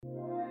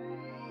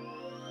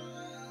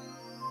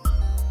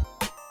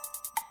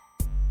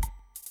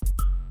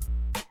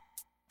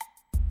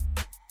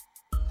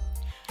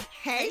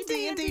Hey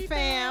D&D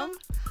fam.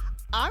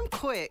 I'm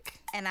Quick.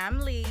 And I'm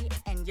Lee,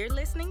 and you're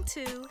listening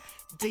to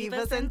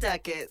Divas and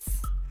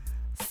Ducats.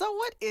 So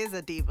what is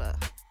a diva?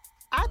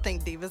 I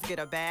think divas get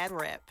a bad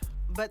rep.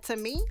 But to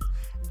me,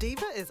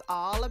 diva is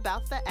all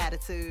about the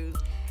attitude.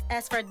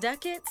 As for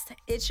ducats,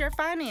 it's your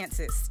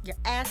finances, your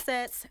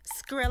assets,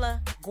 Skrilla,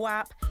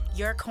 guap,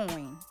 your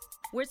coin.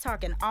 We're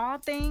talking all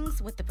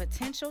things with the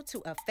potential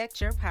to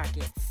affect your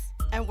pockets.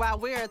 And while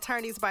we're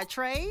attorneys by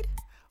trade,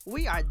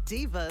 we are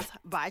divas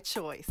by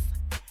choice.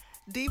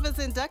 Divas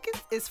and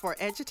Ducats is for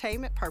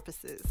edutainment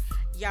purposes.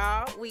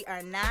 Y'all, we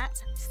are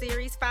not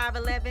Series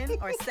 511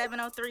 or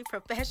 703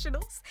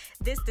 professionals.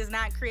 This does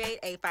not create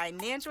a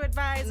financial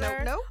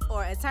advisor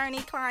or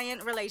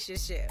attorney-client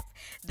relationship.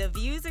 The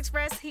views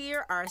expressed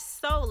here are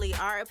solely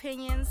our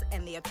opinions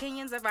and the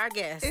opinions of our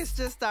guests. It's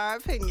just our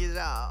opinions,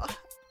 y'all.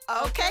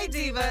 Okay,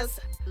 divas,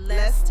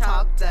 let's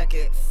talk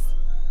ducats.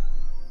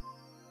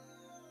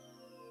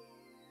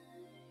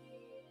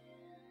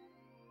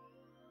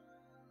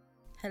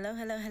 Hello,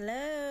 hello,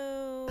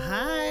 hello.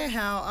 Hi,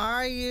 how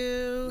are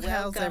you?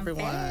 How's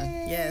everyone?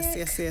 Back.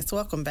 Yes.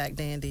 Welcome back,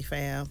 D&D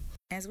fam.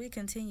 As we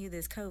continue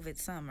this COVID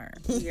summer,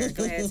 we are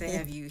glad to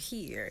have you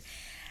here.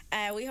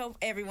 We hope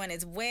everyone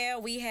is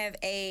well. We have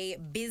a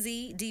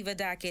busy Diva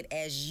docket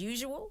as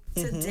usual.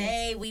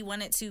 Today, we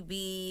wanted to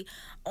be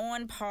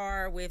on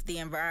par with the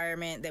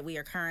environment that we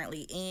are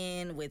currently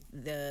in with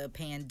the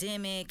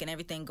pandemic and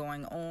everything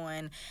going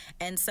on.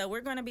 And so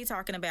we're going to be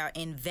talking about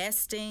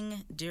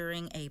investing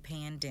during a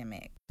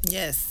pandemic.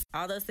 Yes.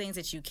 All those things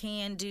that you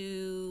can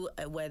do,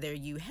 whether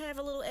you have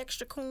a little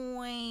extra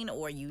coin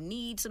or you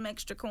need some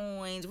extra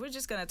coins. We're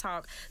just going to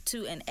talk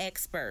to an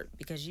expert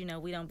because, you know,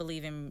 we don't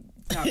believe in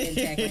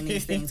tackling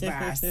these things by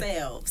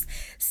ourselves.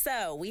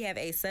 So we have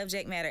a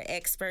subject matter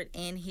expert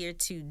in here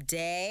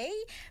today,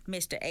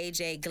 Mr.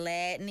 AJ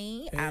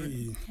Gladney.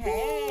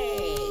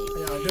 Hey.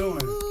 How y'all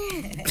doing?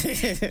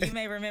 You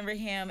may remember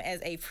him as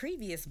a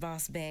previous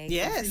Boss Babe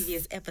from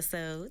previous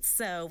episodes.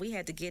 So we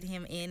had to get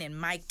him in and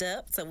mic'd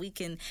up so we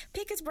can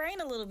pick his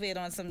brain a little bit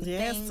on some things.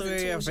 Yes,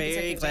 we are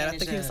very glad. I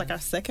think he was like our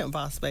second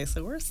Boss Babe,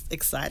 so we're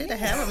excited to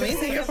have him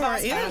here for our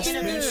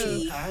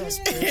interview.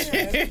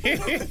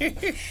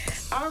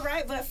 All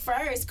right, but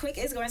first, Quick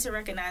is going to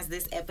recognize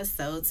this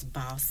episode's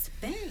Boss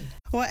Babe.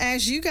 Well,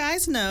 as you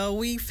guys know,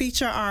 we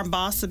feature our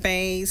Boss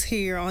Babes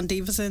here on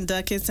Divas and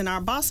Ducats, and our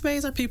Boss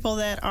Babes are people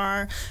that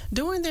are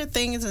doing their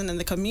things in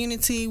the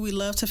community. We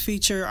love to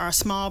feature our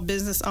small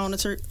business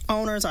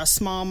owners, our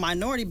small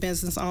minority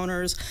business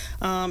owners,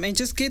 and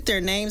just get their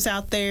names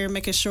out there,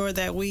 making sure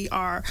that we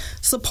are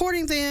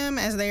supporting them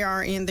as they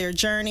are in their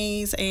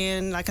journeys,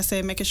 and like I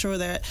said, making sure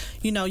that,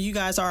 you know, you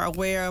guys are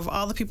aware of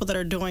all the people that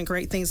are doing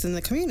great things in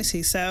the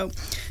community. So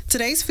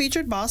today's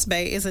featured Boss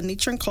Babe is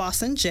Anitra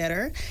Clausen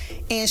Jetter,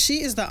 and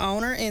she is the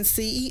owner and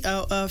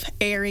CEO of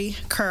Airy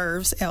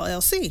Curves,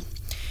 LLC.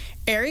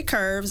 Airy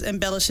Curves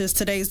embellishes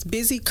today's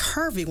busy,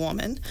 curvy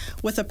woman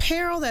with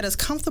apparel that is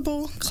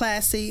comfortable,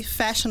 classy,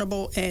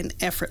 fashionable, and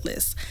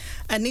effortless.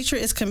 Anitra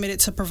is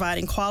committed to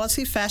providing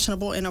quality,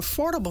 fashionable, and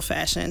affordable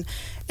fashion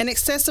and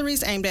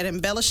accessories aimed at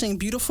embellishing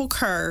beautiful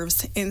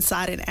curves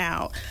inside and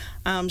out.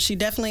 She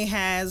definitely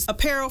has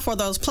apparel for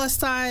those plus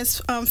size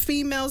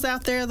females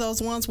out there,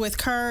 those ones with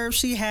curves.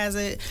 She has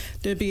it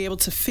to be able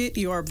to fit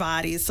your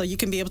body. So you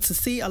can be able to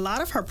see a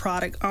lot of her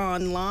product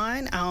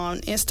online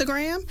on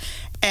Instagram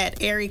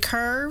at Airy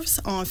Curves,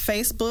 on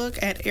Facebook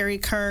at Airy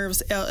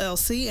Curves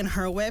LLC, and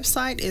her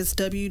website is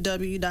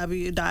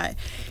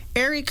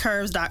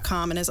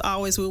www.airycurves.com. And as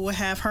always, we will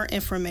have her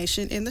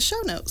information in the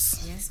show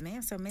notes. Yes,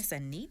 ma'am. So, Miss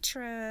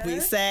Anitra, we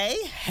say,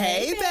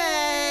 hey,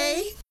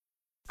 babe.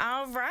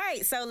 All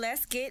right, so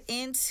let's get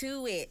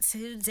into it.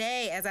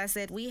 Today, as I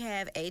said, we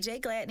have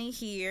AJ Gladney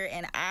here,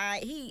 and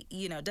he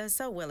does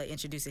so well at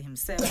introducing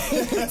himself.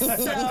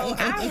 So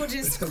I will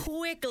just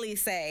quickly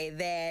say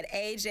that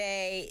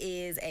AJ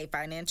is a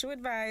financial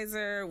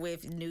advisor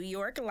with New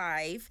York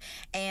Life,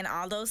 and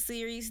all those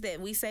series that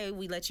we say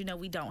we let you know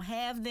we don't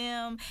have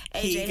them,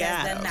 AJ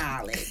has the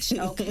knowledge.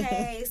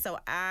 Okay, so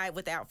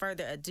without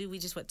further ado, we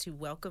just want to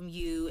welcome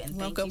you and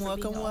welcome.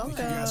 Thank you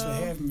guys for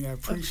having me. I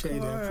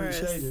appreciate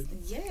it.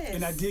 Yes.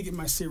 And I did get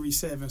my Series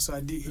 7, so I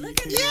did.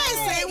 Look at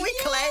yes, we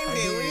claimed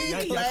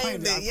it. We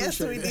claimed it. Yes,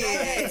 we did.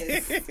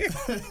 Yes.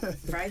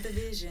 Write the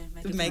vision.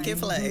 Make it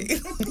play.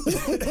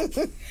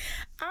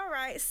 All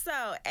right.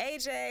 So,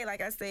 AJ,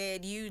 like I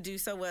said, you do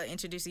so well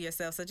introducing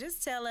yourself. So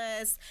just tell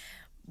us,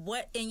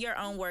 what, in your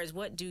own words,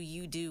 what do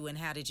you do and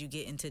how did you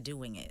get into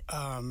doing it?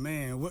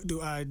 Man, what do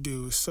I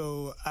do?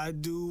 So I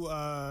do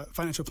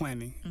financial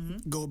planning,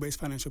 goal-based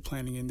financial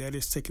planning, and that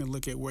is taking a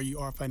look at where you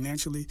are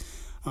financially,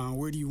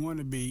 where do you want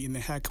to be, and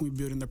then how can we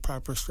build in the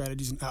proper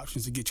strategies and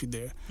options to get you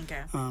there.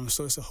 Okay.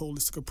 So it's a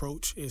holistic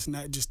approach. It's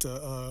not just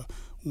a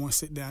one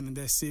sit down and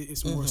that's it.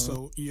 It's more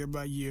so year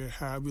by year,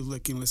 how are we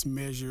looking? Let's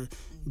measure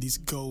these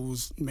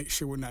goals, make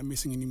sure we're not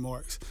missing any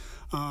marks.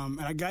 And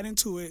I got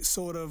into it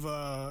sort of...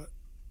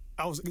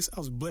 I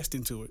was blessed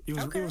into it. It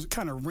was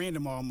kind of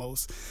random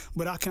almost,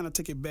 but I kind of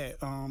took it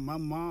back. My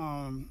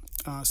mom,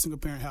 single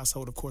parent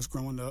household, of course,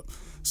 growing up.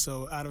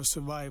 So out of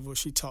survival,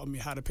 she taught me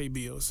how to pay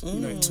bills. You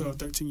know, at 12,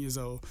 13 years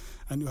old,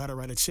 I knew how to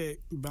write a check,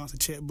 balance a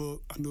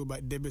checkbook. I knew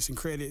about debits and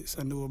credits.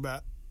 I knew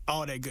about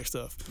all that good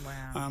stuff.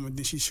 Wow. And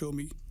then she showed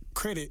me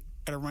credit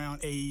at around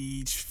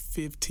age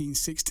 15,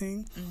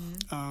 16.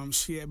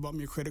 She had bought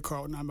me a credit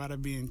card when I might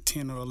have been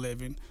 10 or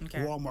 11,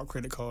 Walmart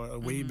credit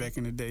card, way back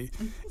in the day.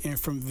 And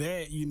from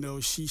that, you know,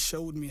 she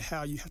showed me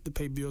how you have to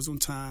pay bills on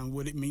time,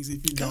 what it means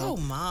if you don't,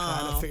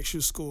 how it affects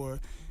your score.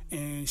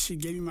 And she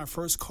gave me my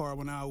first car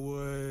when I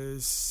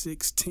was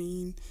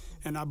 16,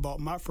 and I bought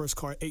my first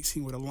car at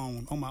 18 with a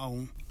loan on my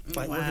own,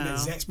 like working at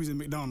Zaxby's and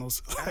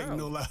McDonald's, like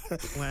no lie.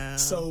 Wow.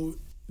 So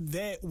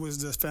that was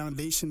the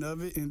foundation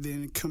of it. And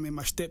then coming,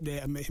 my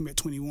stepdad, I met him at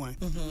 21.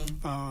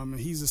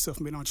 He's a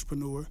self-made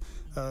entrepreneur.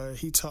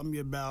 He taught me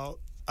about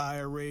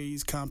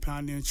IRAs,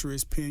 compound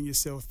interest, paying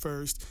yourself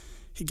first.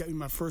 He got me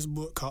my first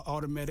book called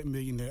Automatic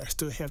Millionaire. I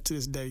still have to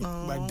this day,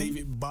 by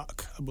David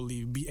Bach, I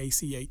believe,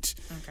 B-A-C-H.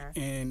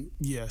 And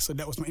yeah, so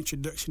that was my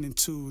introduction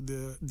into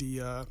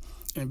the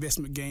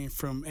investment game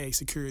from a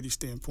security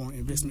standpoint,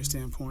 investment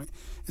standpoint.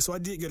 And so I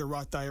did get a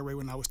Roth IRA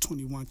when I was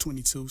 21,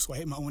 22. So I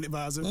had my own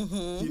advisor,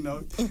 you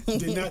know,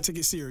 did not take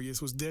it serious,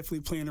 was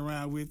definitely playing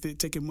around with it,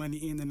 taking money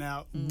in and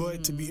out,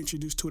 but to be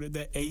introduced to it at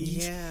that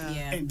age.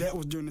 And that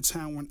was during the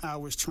time when I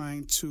was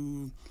trying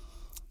to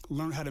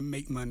learn how to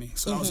make money.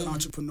 So I was an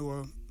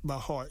entrepreneur by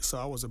heart. So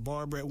I was a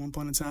barber at one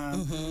point in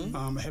time.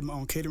 I had my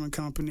own catering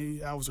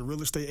company. I was a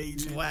real estate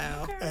agent.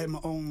 Wow. I had my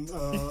own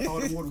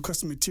automotive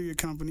custom material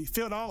company.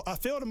 I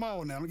failed them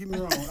all now. Don't get me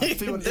wrong. I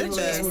failed It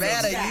doesn't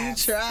matter. You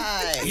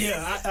tried.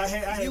 Yeah, I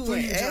had You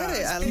plenty of went at jobs.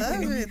 it. I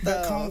love it,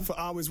 Back though. home for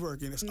hours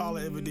working. That's all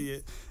I ever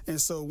did. And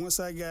so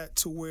once I got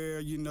to where,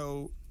 you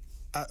know,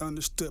 I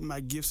understood my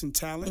gifts and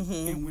talent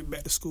and went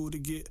back to school to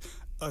get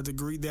a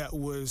degree that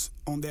was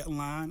on that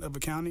line of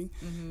accounting.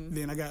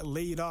 Then I got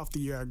laid off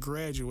the year I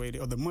graduated,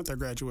 or the month I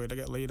graduated.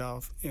 I got laid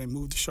off and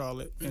moved to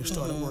Charlotte and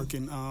started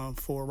working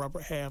for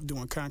Robert Half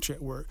doing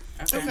contract work,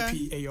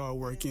 PAR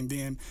work. And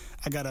then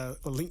I got a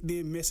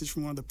LinkedIn message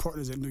from one of the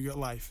partners at New York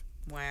Life.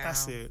 Wow. I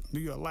said, New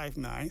York Life?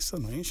 Nah, I ain't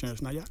selling no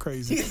insurance. Now y'all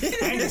crazy.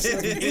 I ain't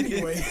selling it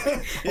anyway.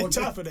 On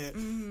top of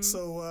that.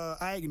 So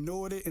I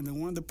ignored it, and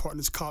then one of the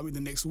partners called me the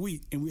next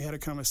week, and we had a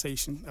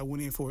conversation. I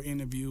went in for an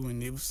interview,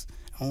 and it was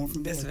on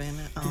from there.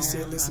 He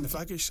said, listen, if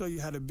I could show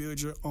you how to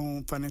build your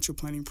own financial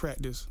planning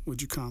practice,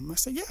 would you come? I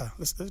said, yeah,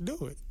 let's do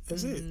it.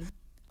 That's it.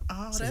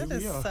 Oh, So that here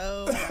we is are.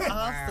 so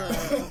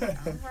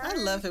awesome. I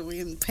love it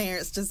when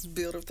parents just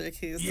build up their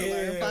kids to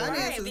learn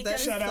finances. Right, That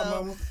is Shout out, so,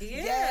 mama.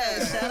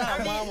 Yeah, shout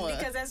out, mama.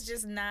 Because that's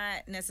just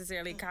not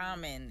necessarily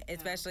common,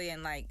 especially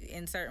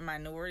in certain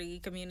minority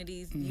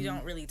communities. You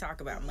don't really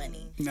talk about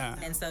money. Nah.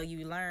 And so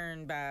you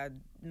learn by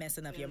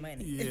messing up your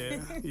money.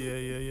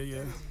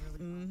 Yeah.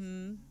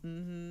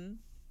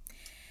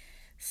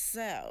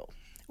 So,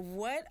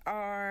 what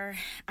are,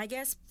 I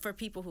guess, for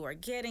people who are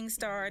getting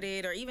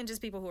started or even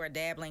just people who are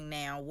dabbling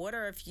now, what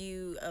are a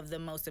few of the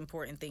most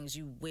important things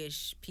you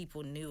wish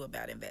people knew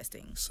about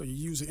investing? So you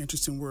use an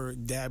interesting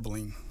word,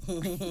 dabbling.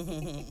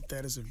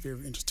 That is a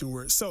very interesting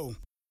word. So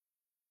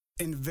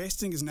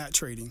investing is not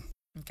trading.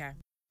 Okay.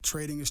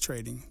 Trading is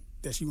trading.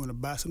 That's you want to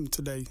buy something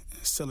today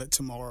and sell it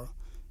tomorrow.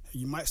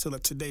 You might sell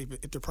it today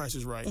if the price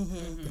is right,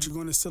 but you're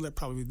going to sell it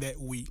probably that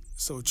week.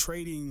 So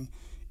trading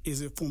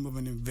is a form of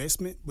an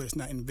investment, but it's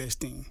not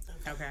investing.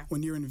 Okay.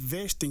 When you're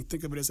investing,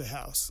 think of it as a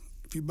house.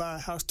 If you buy a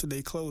house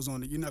today, close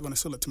on it, you're not going to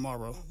sell it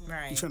tomorrow.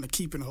 Right. You're trying to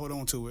keep it and hold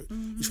on to it.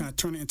 You're trying to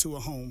turn it into a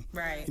home.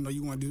 Right. You know,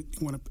 you want to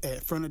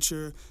add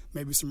furniture,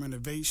 maybe some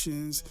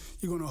renovations.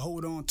 You're going to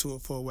hold on to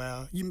it for a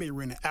while. You may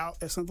rent it out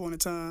at some point in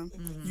time.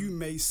 You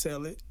may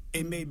sell it.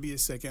 It may be a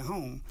second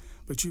home.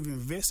 But you've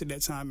invested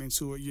that time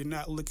into it. You're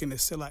not looking to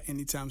sell out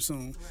anytime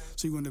soon. Right.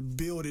 So you're going to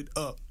build it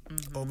up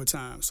over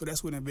time. So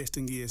that's what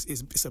investing is.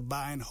 It's a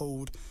buy and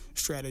hold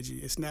strategy.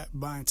 It's not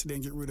buying today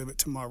and get rid of it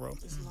tomorrow.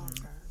 It's long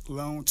term.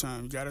 Long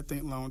term. You got to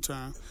think long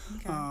term.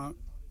 Okay.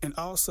 And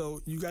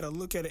also, you got to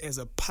look at it as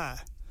a pie.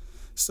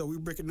 So we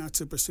break it down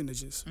to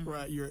percentages,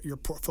 right? Your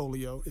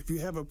portfolio. If you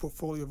have a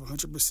portfolio of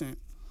 100%,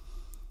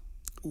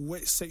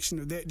 what section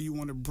of that do you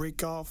want to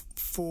break off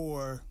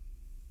for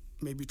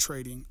maybe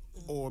trading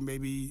or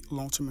maybe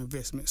long-term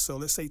investment? So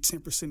let's say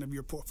 10% of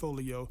your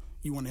portfolio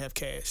you want to have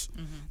cash.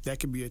 That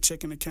could be a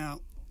checking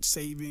account,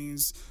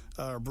 savings,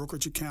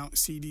 brokerage account,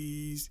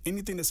 CDs,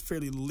 anything that's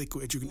fairly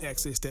liquid that you can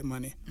access that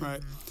money,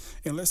 right?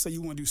 And let's say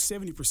you want to do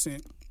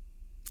 70%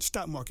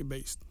 stock market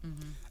based.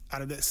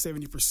 Out of that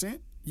 70%,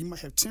 you might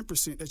have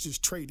 10% that's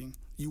just trading.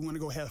 You want to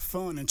go have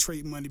fun and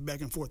trade money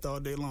back and forth all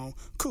day long.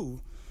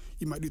 Cool.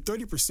 You might do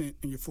 30%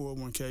 in your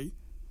 401k,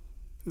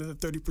 another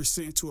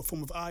 30% to a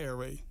form of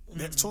IRA.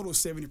 That total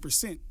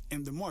 70%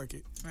 in the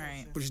market.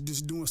 Right. But it's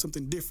just doing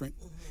something different.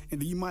 And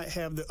then you might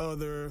have the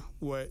other,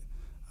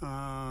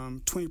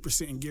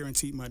 20% in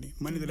guaranteed money.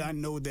 Money that I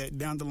know that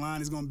down the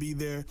line is going to be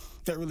there.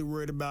 Not really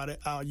worried about it.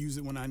 I'll use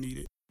it when I need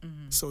it.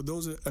 So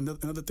those are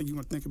another thing you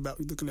want to think about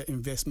when you're looking at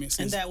investments.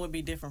 And that would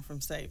be different from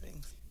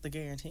savings. the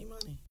guarantee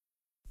money?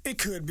 It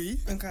could be.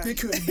 Okay. It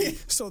could be.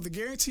 So the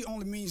guarantee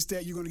only means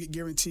that you're going to get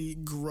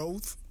guaranteed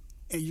growth,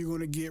 and you're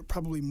going to get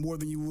probably more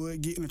than you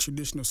would get in a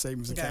traditional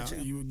savings account.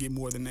 Gotcha. You would get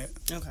more than that.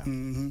 Okay.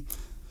 Mm-hmm.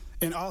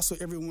 And also,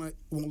 everyone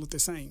won't look the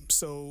same.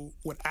 So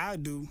what I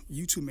do,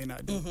 you two may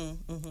not do.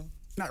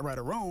 Not right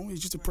or wrong.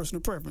 It's just a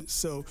personal preference.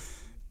 So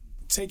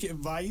take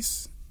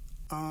advice,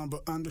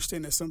 but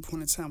understand at some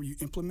point in time when you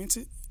implement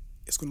it,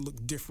 it's going to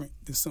look different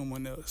than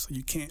someone else. So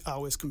you can't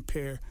always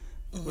compare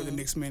what the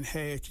next man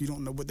had. You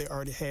don't know what they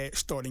already had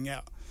starting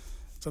out.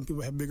 Some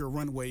people have bigger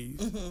runways.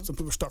 Some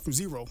people start from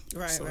zero.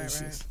 Right, so it's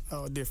just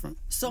all different.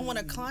 So when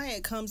a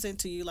client comes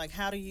into you, like,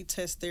 how do you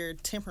test their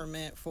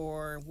temperament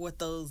for what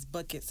those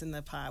buckets in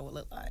the pie would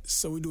look like?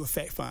 So we do a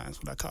fact find, is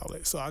what I call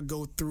it. So I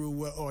go through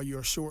what are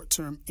your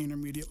short-term,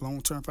 intermediate,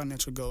 long-term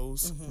financial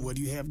goals. What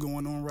do you have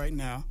going on right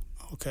now?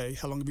 Okay,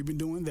 how long have you been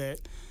doing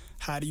that?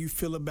 How do you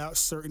feel about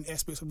certain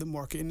aspects of the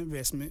market and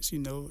investments? You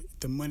know,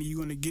 the money you're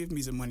going to give me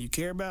is the money you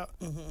care about.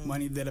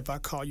 Money that if I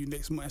call you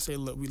next month and say,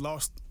 look, we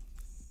lost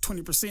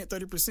 20%,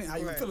 30%, how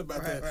you feel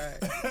about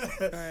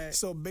that? Right.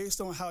 So based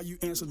on how you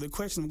answer the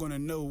question, I'm going to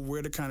know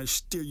where to kind of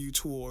steer you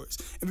towards.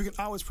 And we can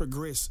always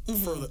progress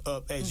further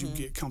up as you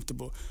get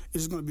comfortable.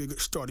 It's going to be a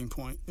good starting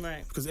point.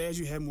 Right. Because as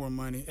you have more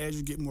money, as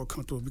you get more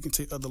comfortable, we can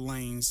take other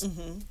lanes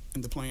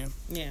in the plan.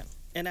 Yeah.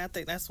 And I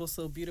think that's what's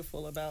so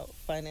beautiful about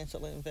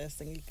financial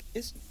investing.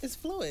 It's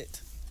fluid.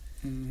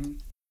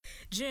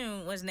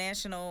 June was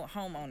National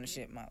Home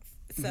Ownership Month.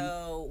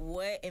 So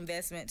what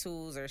investment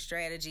tools or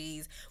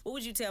strategies, what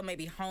would you tell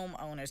maybe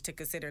homeowners to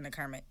consider in the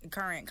current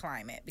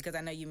climate? Because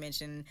I know you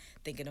mentioned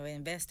thinking of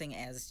investing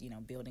as, you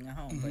know, building a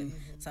home, but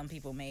some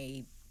people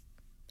may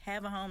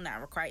have a home,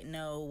 not quite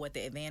know what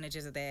the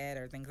advantages of that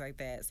or things like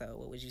that. So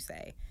what would you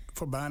say?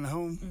 For buying a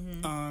home,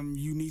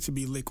 you need to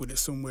be liquid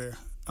somewhere.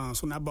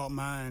 So when I bought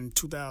mine in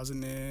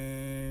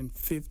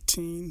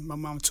 2015, my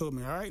mom told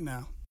me, all right,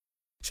 now,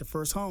 it's your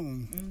first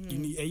home. You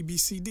need A, B,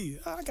 C, D.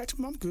 Oh, I got you,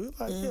 Mom. Good.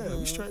 Like, yeah,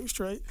 we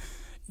straight.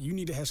 You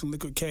need to have some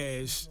liquid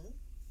cash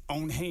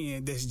on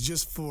hand that's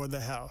just for the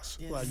house.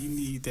 Like, you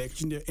need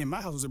that. And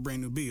my house was a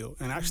brand new build,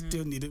 and I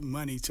still needed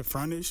money to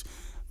furnish,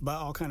 buy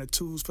all kind of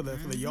tools for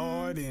the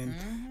yard, and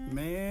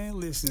man,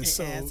 listen. It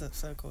adds up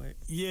so quick.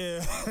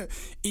 Yeah,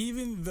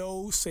 even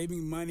though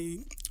saving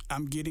money,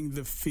 I'm getting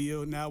the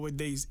feel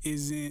nowadays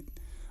isn't,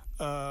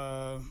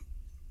 I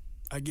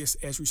guess,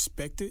 as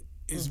respected.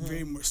 It's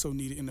very much so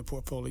needed in the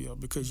portfolio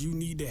because you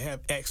need to have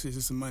access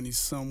to some money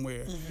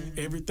somewhere.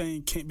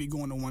 Everything can't be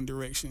going in one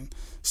direction.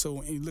 So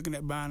when you're looking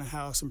at buying a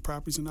house and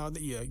properties and all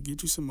that,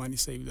 get you some money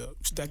saved up.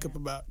 Stack up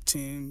about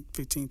 10,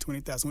 15,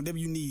 20,000, whatever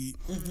you need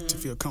to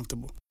feel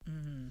comfortable.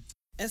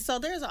 And so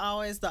there's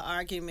always the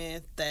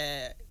argument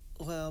that,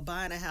 well,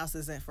 buying a house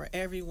isn't for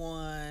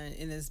everyone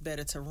and it's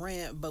better to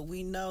rent. But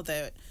we know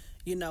that,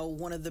 you know,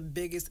 one of the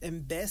biggest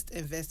and best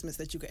investments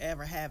that you could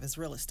ever have is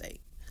real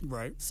estate.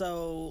 Right.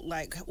 So,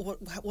 like,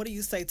 what do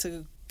you say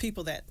to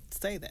people that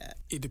say that?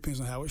 It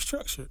depends on how it's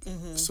structured.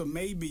 So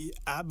maybe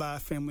I buy a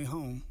family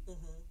home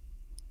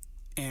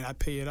and I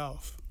pay it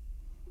off.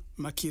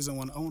 My kids don't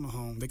want to own a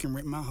home. They can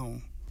rent my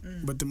home.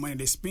 But the money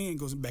they spend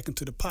goes back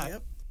into the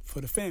pot for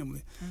the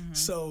family.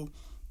 So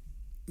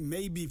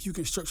maybe if you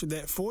can structure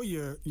that for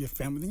your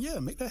family,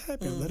 then make that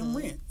happen. Let them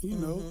rent. You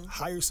know,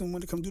 hire someone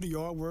to come do the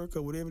yard work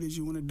or whatever it is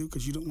you want to do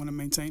because you don't want to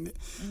maintain it.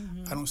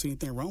 I don't see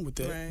anything wrong with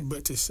that. Right.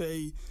 But to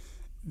say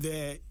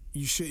that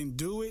you shouldn't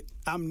do it,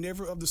 I'm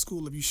never of the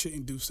school of you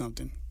shouldn't do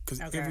something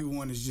because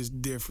everyone is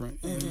just different.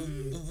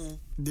 And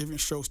different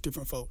strokes,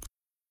 different folks.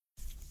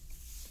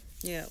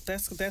 Yeah,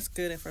 that's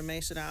good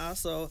information. I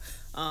also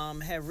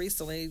have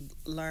recently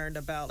learned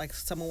about, like,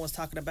 someone was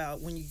talking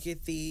about when you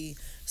get the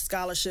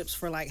scholarships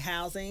for, like,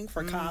 housing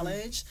for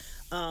college,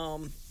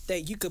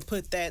 that you could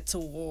put that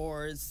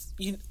towards,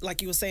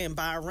 like you were saying,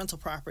 buy a rental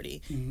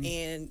property,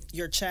 and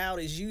your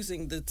child is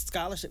using the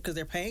scholarship because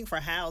they're paying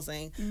for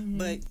housing,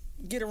 but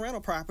get a rental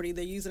property,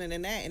 they're using it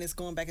in that, and it's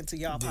going back into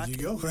y'all pocket.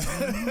 There you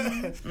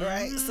go.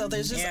 Right? So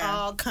there's just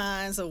all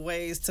kinds of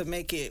ways to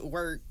make it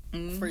work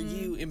for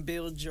you and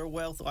build your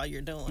wealth while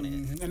you're doing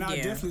it. And I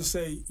definitely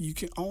say you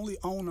can only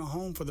own a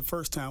home for the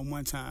first time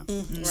one time.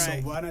 So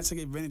why not take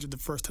advantage of the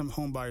first time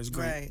home buyer's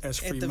grant? Right. That's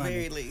free at the money.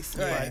 very least.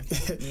 Right.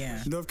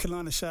 Like, North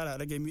Carolina, shout out.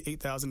 They gave me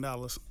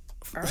 $8,000.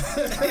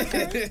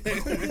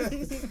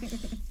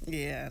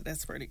 Yeah,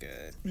 that's pretty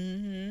good.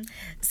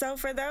 So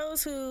for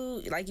those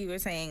who, like you were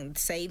saying,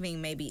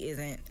 saving maybe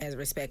isn't as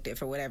respected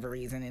for whatever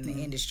reason in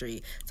the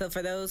industry. So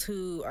for those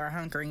who are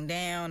hunkering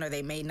down or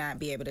they may not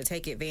be able to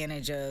take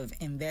advantage of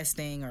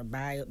investing or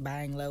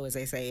buying low, as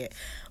they say it,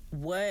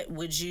 what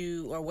would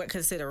you, or what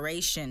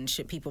consideration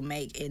should people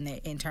make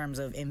in terms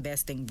of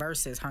investing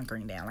versus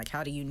hunkering down? Like,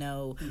 how do you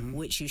know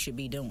which you should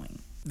be doing?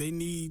 They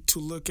need to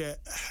look at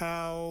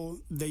how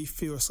they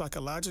feel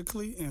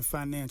psychologically and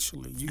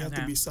financially. You have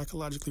to be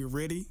psychologically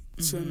ready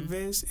to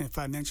invest and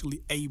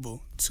financially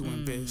able to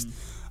invest.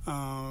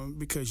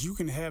 Because you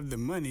can have the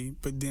money,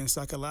 but then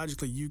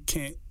psychologically you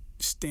can't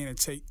stand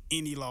to take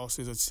any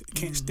losses or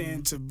can't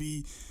stand to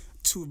be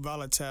too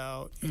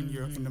volatile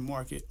in the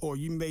market, or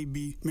you may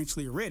be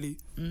mentally ready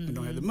and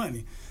don't have the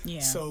money.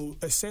 Yeah. So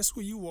assess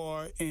where you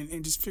are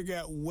and just figure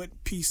out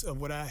what piece of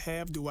what I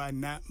have do I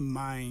not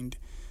mind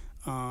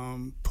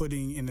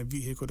putting in the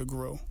vehicle to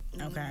grow.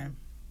 Okay.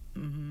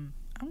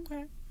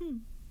 Okay.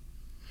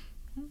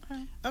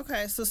 Okay.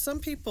 Okay, so some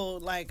people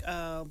like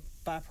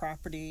buy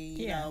property,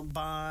 you Yeah. know,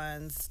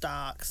 bonds,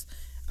 stocks.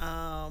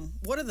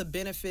 What are the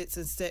benefits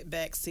and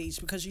setbacks to each?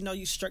 Because you know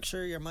you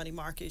structure your money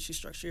markets, you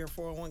structure your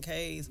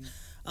 401ks,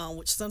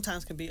 which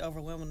sometimes can be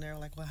overwhelming. They're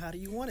like, well, how do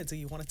you want it? Do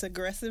you want it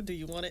aggressive? Do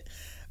you want it?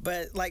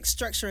 But like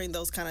structuring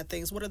those kind of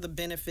things, what are the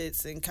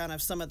benefits and kind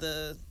of some of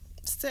the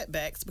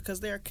setbacks? Because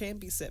there can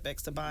be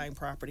setbacks to buying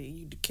property.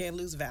 You can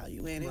lose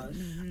value in it.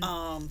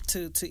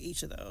 To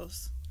each of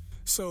those.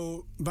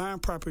 So buying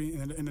property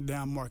in the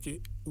down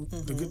market,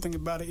 the good thing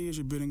about it is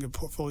you're building a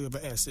portfolio of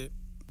an asset.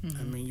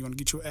 I mean, you want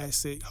to get your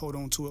asset, hold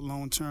on to it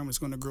long term. It's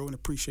going to grow and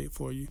appreciate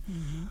for you.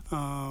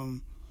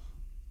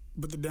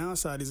 But the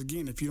downside is,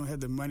 again, if you don't have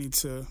the money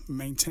to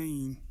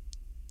maintain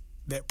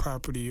that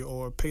property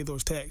or pay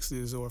those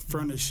taxes or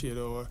furnish it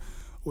or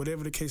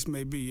whatever the case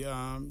may be,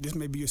 this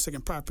may be your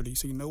second property.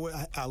 So you know what?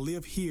 I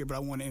live here, but I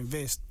want to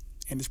invest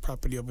in this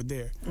property over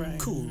there. Right.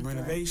 Cool.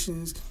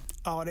 Renovations.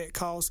 All that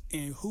costs,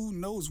 and who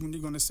knows when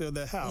you're going to sell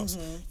that house.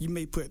 You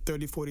may put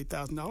 $30,000,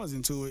 $40,000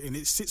 into it, and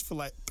it sits for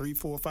like 3,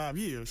 4, 5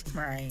 years.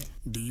 Right.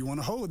 Do you want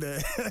to hold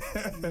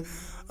that?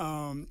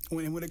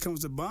 When it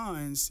comes to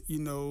bonds, you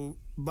know,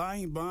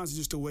 buying bonds is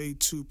just a way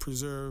to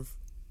preserve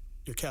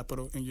your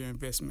capital and your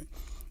investment.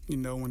 You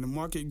know, when the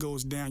market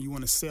goes down, you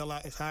want to sell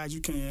out as high as you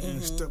can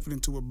and stuff it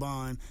into a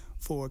bond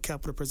for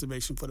capital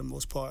preservation for the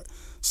most part.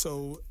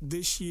 So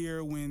this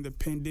year, when the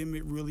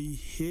pandemic really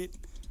hit,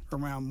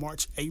 around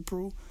March,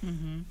 April,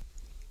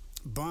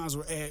 bonds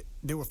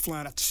they were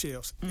flying off the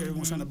shelves.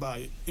 Everyone's trying to buy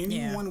it.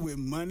 Anyone with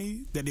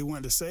money that they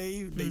wanted to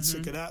save, they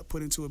took it out,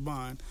 put it into a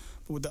bond.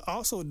 But what that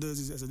also does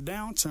is, as a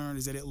downturn,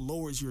 is that it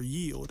lowers your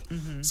yield.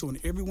 So when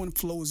everyone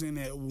flows in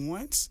at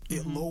once,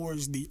 it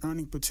lowers the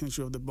earning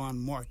potential of the bond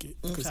market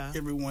because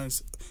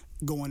everyone's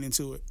going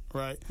into it,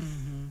 right?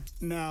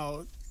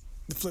 Now,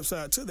 the flip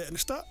side to that,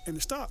 in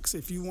the stocks,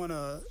 if you want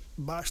to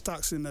buy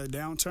stocks in a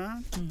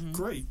downturn,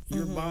 great.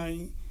 You're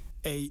buying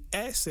a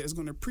asset is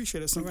going to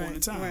appreciate at some point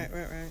in time.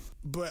 Right.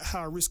 But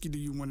how risky do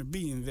you want to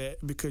be in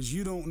that? Because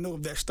you don't know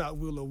if that stock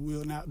will or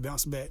will not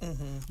bounce back.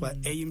 Like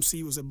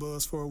AMC was a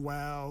buzz for a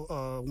while.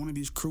 One of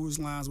these cruise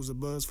lines was a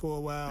buzz for a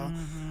while.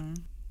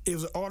 It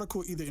was an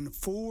article either in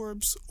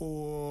Forbes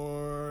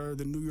or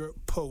the New York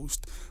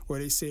Post where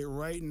they said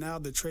right now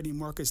the trading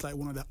market is like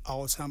one of the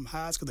all-time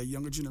highs because the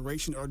younger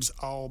generation are just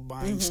all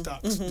buying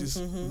stocks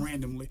just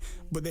randomly.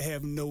 But they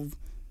have no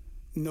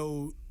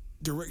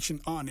direction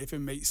on it, if it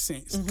makes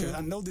sense. Because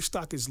I know this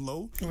stock is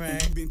low,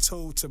 and you've been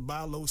told to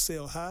buy low,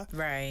 sell high.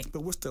 Right.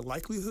 But what's the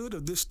likelihood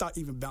of this stock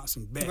even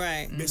bouncing back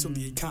based on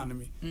the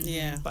economy?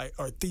 Yeah. Like,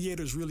 are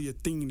theaters really a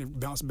thing to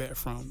bounce back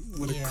from?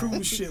 When the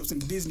cruise ships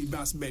and Disney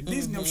bounce back,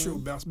 Disney I'm sure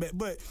will bounce back.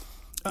 But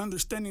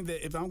understanding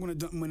that if I'm going to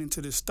dump money into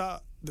this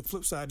stock, the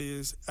flip side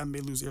is I may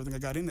lose everything I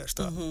got in that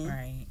stock.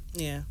 Right.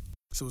 Yeah.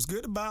 So it's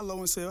good to buy low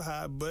and sell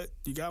high, but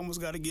you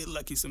almost got to get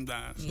lucky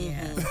sometimes.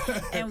 Yeah.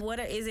 And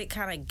is it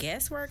kind of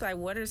guesswork? Like,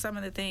 what are some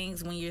of the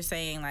things when you're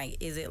saying, like,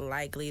 is it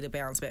likely to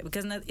bounce back?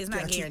 Because it's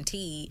not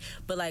guaranteed,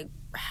 but, like,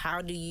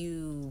 how do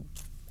you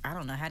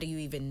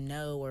even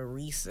know or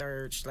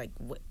research, like,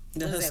 what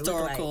The does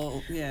historical, that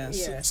look like?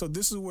 yeah. So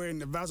this is where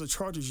an advisor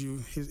charges you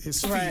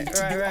his fee Right, to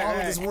do all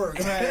of this work.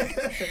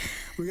 Right.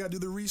 We got to do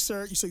the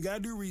research. So you got to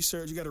do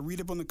research. You got to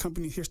read up on the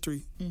company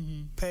history,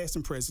 past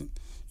and present.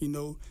 You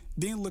know,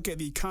 then look at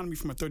the economy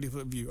from a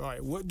 30-foot view. All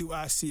right, what do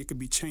I see it could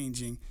be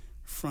changing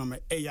from an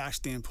AI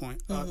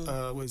standpoint?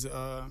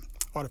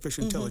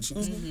 Artificial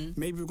intelligence.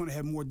 Maybe we're going to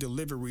have more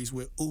deliveries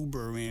with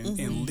Uber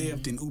and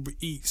Lyft and Uber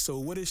Eats. So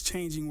what is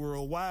changing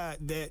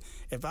worldwide that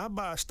if I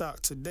buy a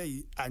stock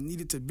today, I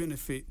need it to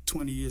benefit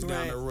 20 years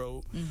down the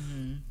road.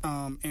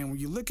 And when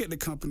you look at the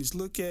companies,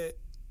 look at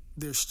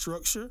their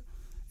structure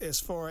as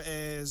far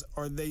as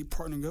are they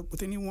partnering up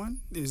with anyone?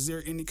 Is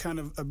there any kind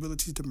of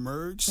ability to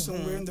merge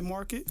somewhere in the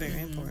market?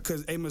 Very important.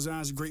 Because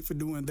Amazon is great for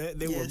doing that.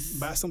 They will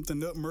buy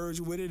something up, merge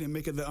with it, and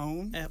make it their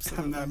own.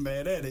 Absolutely. I'm not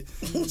mad at it.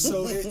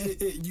 So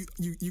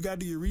you got to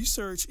do your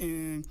research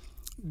in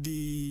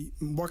the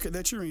market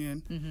that you're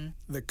in,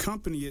 the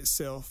company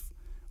itself,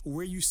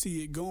 where you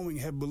see it going,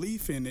 have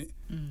belief in it,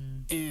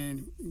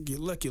 and get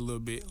lucky a little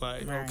bit.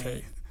 Like,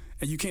 okay.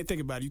 And you can't think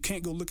about it. You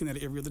can't go looking at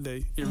it every other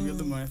day, every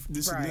other month.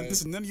 This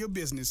is none of your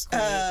business.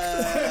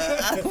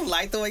 I don't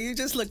like the way you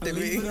just looked at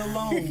me. Leave it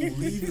alone.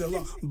 Leave it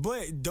alone.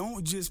 But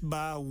don't just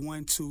buy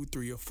 1, 2,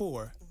 3, or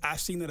 4. I've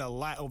seen it a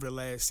lot over the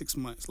last 6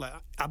 months. Like,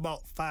 I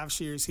bought 5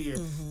 shares here,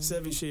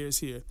 7 shares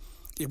here.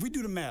 If we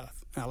do the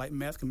math, and I like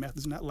math because math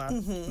does not lie.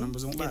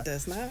 Numbers don't lie. It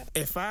does not.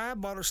 If I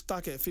bought a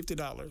stock at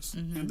 $50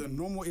 and the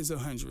normal is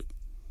 $100,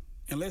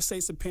 and let's say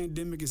the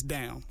pandemic is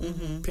down,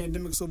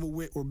 pandemic's over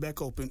with, we're back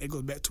open, it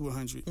goes back to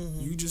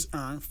 $100. You just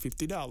earned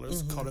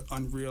 $50, called an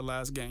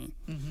unrealized gain.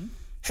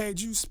 Had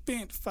you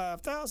spent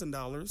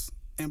 $5,000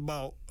 and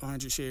bought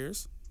 100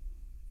 shares,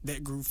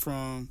 that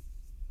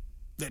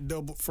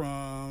doubled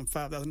from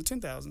 5,000 to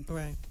 10,000.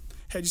 Right.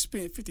 Had you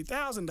spent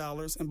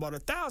 $50,000 and bought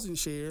 1,000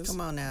 shares, come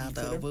on now,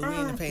 though. But we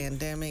in the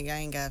pandemic. I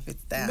ain't got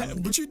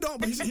 50,000. But you don't.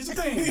 But here's the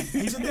thing.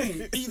 Here's the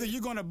thing. Either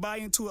you're going to buy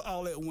into it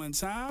all at one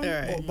time,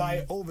 right. or buy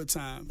it over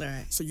time.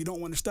 Right. So you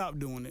don't want to stop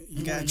doing it.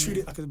 You want to treat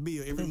it like a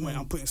bill. Every month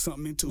I'm putting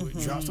something into it.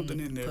 Drop something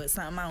in there. Put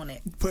something on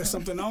it. Put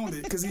something on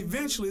it, because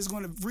eventually it's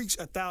going to reach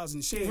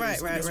 1,000 shares.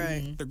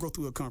 Right. The growth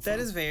will come from. That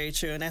is very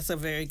true, and that's a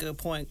very good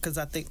point, because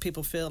I think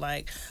people feel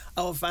like,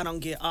 oh, if I don't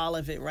get all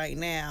of it right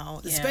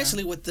now,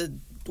 especially with the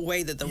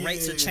way that the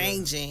rates are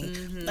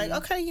changing, like,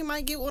 okay, you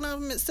might get one of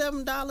them at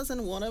 $7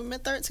 and one of them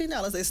at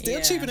 $13. They're still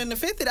cheaper than the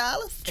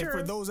 $50. And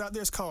for those out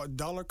there, it's called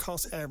dollar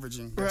cost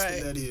averaging. That's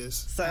what that is.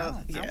 So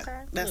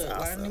that's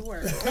awesome. Learn new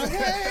word.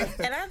 Okay.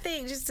 And I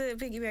think, just to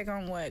piggyback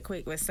on what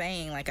Quick was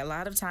saying, like, a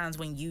lot of times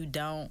when you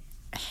don't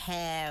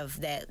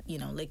have that,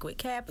 liquid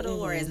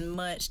capital or as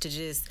much to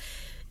just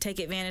take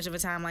advantage of a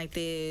time like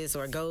this,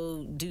 or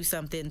go do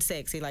something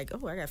sexy like,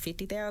 oh, I got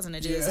 50,000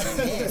 to just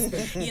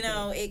invest.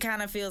 It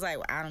kind of feels like,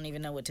 well, I don't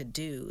even know what to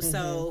do.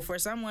 So for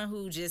someone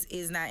who just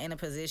is not in a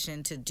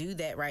position to do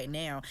that right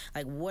now,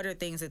 like, what are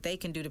things that they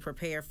can do to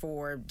prepare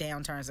for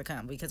downturns to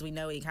come? Because we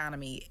know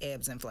economy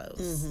ebbs and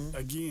flows.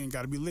 Again,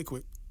 got to be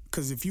liquid,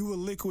 because if you were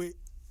liquid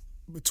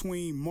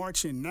between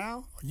March and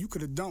now, you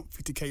could have dumped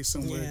 50K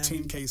somewhere,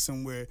 10K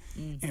somewhere,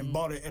 and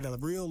bought it at a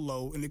real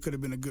low, and it could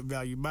have been a good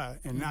value buy.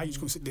 And now you're just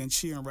going to sit there and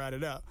chill and ride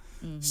it out.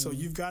 So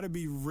you've got to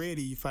be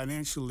ready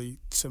financially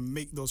to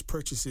make those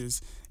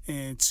purchases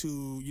and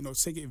to,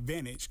 take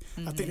advantage.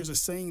 I think there's a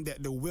saying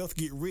that the wealth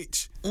get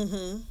rich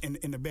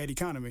in a bad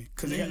economy,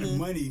 because they got the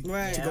money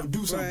to go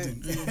do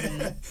something.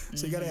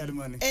 So you got to have the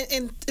money.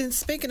 And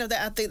speaking of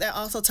that, I think that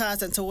also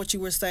ties into what you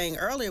were saying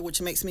earlier, which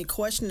makes me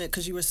question it,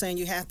 because you were saying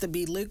you have to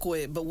be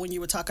liquid, but when you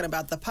were talking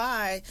about the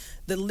pie,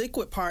 the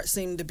liquid part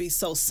seemed to be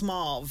so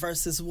small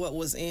versus what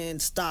was in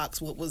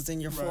stocks, what was in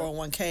your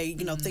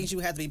 401k, things you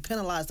have to be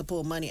penalized to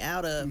pull money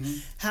out of.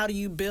 How do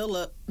you build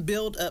up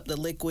the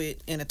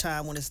liquid in a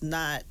time when it's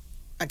not,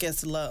 I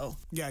guess, low?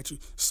 Got you.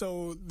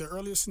 So the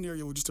earlier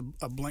scenario was just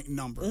a blank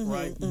number,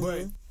 right?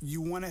 But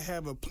you want to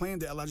have a plan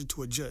that allows you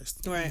to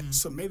adjust. Right.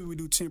 So maybe we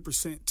do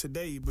 10%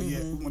 today, but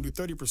yet we want to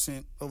do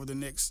 30% over the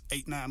next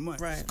 8-9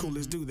 months. Right. Cool,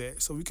 let's do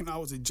that. So we can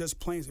always adjust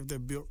plans if they're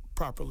built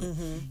properly.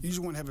 You just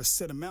want to have a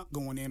set amount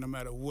going in no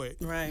matter what.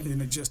 Right. And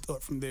then adjust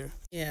up from there.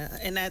 Yeah.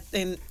 And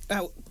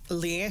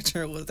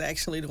Leandra was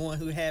actually the one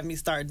who had me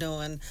start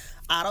doing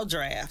auto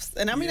drafts.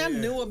 And I mean, I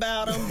knew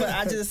about them, but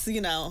I just,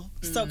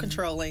 so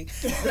controlling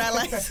that I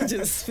like to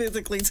just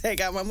physically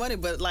take out my money.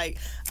 But like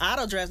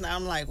auto drafts now,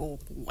 I'm like,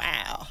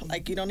 wow.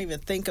 Like, you don't even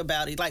think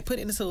about it. Like, put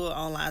it into an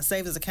online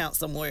savings account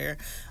somewhere.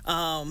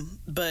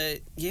 But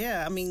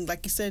yeah, I mean,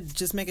 like you said,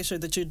 just making sure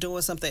that you're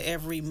doing something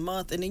every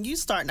month, and then you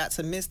start not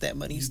to miss that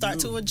money. You start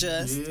to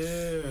adjust.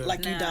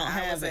 Like, you don't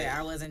have it.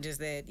 I wasn't just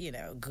that,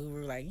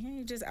 guru, like,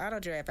 just auto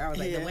draft. I was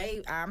like, the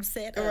way I'm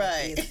set up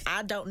is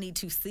I don't need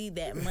to see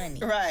that money.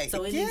 Right.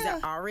 So it needs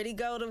to already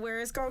go to where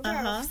it's going to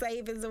go,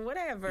 savings or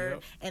whatever,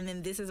 and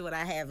then this is what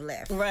I have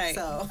left. Right.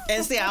 So.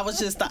 And see, I was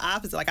just the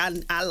opposite. Like,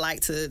 I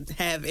like to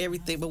have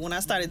everything, but when I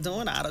started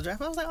doing the auto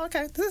draft, I was like,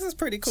 okay, this is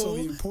pretty cool. So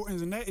the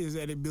importance in that is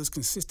that it builds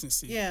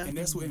consistency. Yeah. And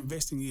that's what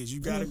investing is. You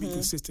got to be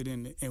consistent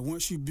in it. And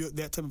once you build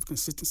that type of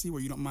consistency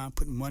where you don't mind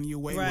putting money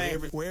away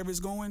wherever it's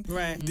going,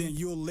 then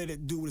you'll let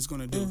it do what it's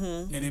going to do.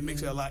 And it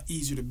makes it a lot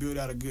easier to build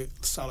out a good,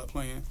 solid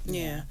plan.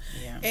 Yeah.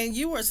 And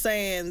you were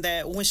saying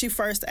that when she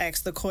first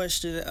asked the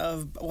question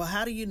of, well,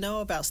 how do you know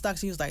about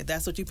stocks? He was like,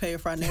 that's what you pay a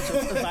financial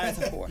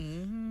advisor for.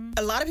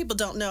 A lot of people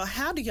don't know.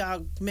 How do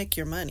y'all make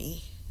your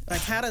money?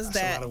 Like, how does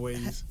That's a lot of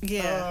ways.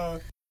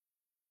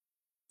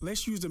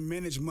 Let's use the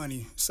manage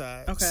money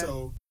side. Okay.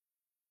 So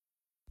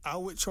I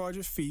would charge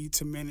a fee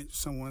to manage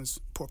someone's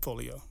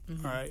portfolio.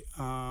 All right.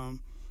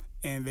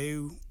 And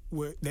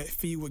that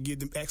fee would give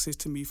them access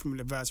to me from an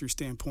advisory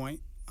standpoint.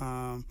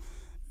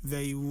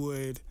 They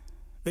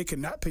could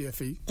not pay a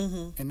fee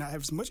and not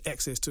have as much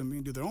access to me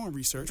and do their own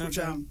research, which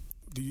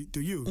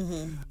do you.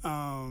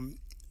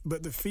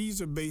 But the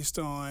fees are based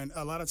on,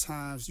 a lot of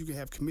times you can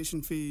have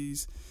commission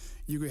fees,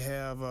 you could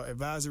have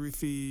advisory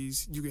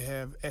fees, you could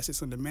have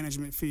assets under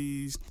management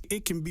fees.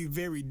 It can be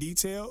very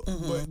detailed,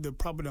 but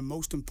probably the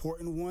most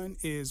important one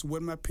is,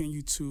 what am I paying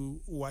you to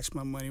watch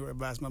my money or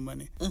advise my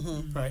money?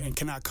 Right? And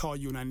can I call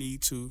you when I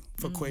need to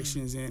for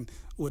questions, and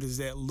what does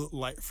that look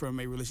like from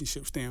a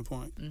relationship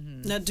standpoint?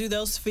 Now, do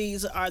those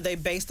fees, are they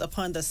based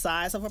upon the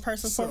size of a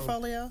person's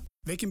portfolio?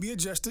 They can be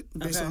adjusted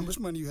based on how much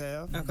money you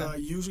have.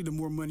 Usually, the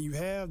more money you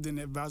have, then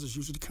the advisors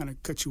usually kind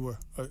of cut you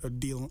a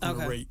deal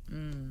on a rate,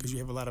 because you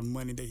have a lot of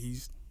money that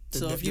he's.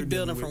 So if you're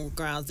building from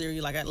ground zero,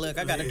 you're like, look,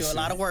 I got to do a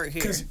lot of work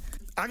here. Because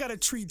I got to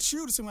treat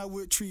you the same way I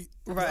would treat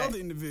Right. the other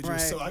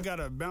individuals. Right. So I got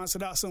to balance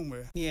it out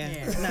somewhere.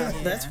 Yeah. No,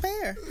 that's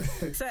fair.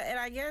 So, and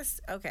I guess,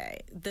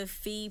 okay, the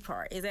fee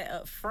part, is that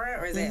up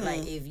front or is that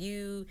like if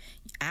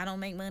I don't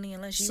make money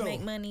unless you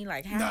make money?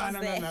 Like, how is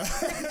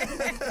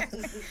that?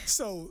 No.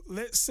 So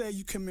let's say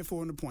you come in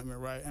for an appointment,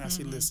 right? And I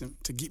say, listen,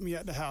 to get me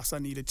out the house, I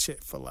need a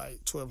check for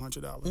like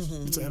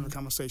 $1,200. To have a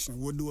conversation.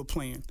 We'll do a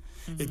plan.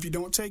 If you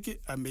don't take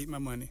it, I make my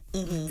money.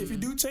 If you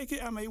do take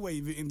it, I may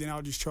waive it, and then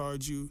I'll just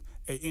charge you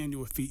an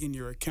annual fee in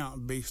your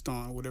account based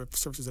on whatever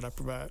services that I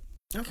provide.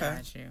 Okay.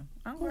 Got you.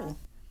 Cool.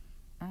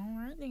 All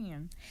right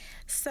then.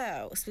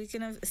 So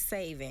speaking of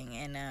saving,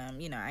 and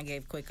I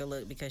gave Quick a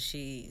look because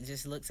she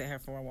just looks at her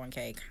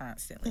 401k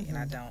constantly, and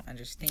I don't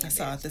understand. I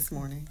saw it this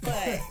morning.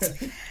 But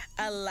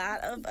a lot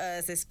of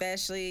us,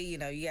 especially, you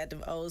got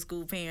the old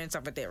school parents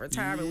up at that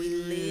retirement, we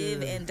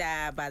live and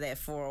die by that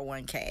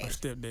 401k. My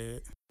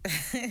stepdad.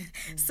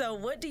 So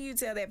what do you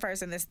tell that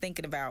person that's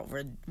thinking about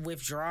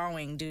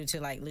withdrawing due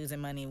to like losing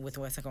money with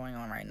what's going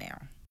on right now?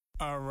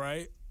 All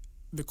right.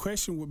 The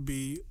question would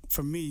be,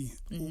 for me,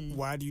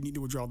 why do you need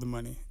to withdraw the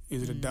money?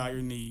 Is it a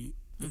dire need?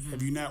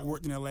 Have you not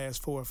worked in the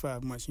last 4 or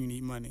 5 months and you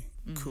need money?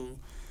 Cool.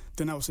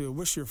 Then I would say,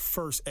 what's your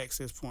first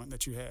access point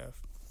that you have?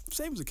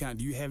 Savings account.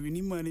 Do you have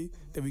any money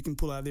that we can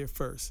pull out of there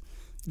first?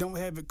 Don't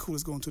have it, cool,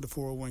 let's go into the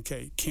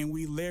 401k. Can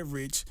we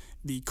leverage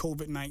the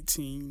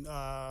COVID-19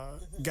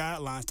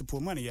 guidelines to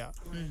pull money out?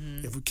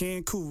 If we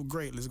can, cool,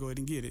 great, let's go ahead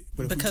and get it.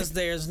 But because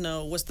there's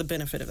no, what's the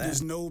benefit of that?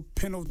 There's no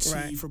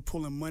penalty for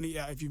pulling money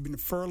out. If you've been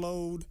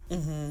furloughed,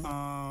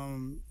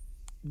 been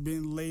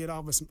laid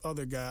off with some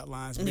other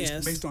guidelines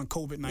based on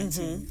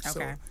COVID-19. So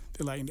they're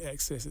liking to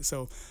access it.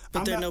 So,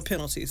 but there are no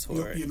penalties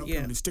for it. No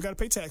penalties. Still got to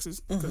pay taxes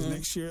because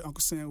next year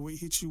Uncle Sam will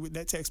hit you with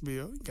that tax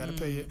bill. Got to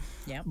pay it.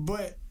 Yep.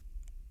 But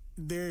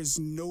there's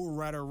no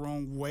right or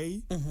wrong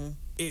way.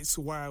 It's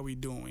why are we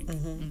doing?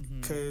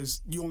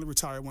 Because you only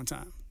retire one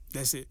time.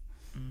 That's it.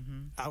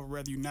 I would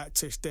rather you not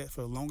touch that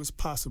for as long as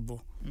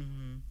possible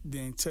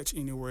than touch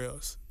anywhere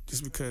else,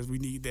 just because we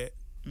need that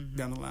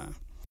down the line.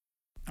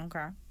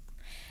 Okay.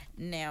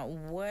 Now,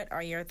 what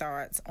are your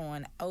thoughts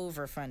on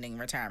overfunding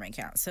retirement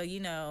accounts? So,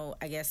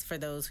 I guess for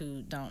those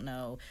who don't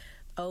know,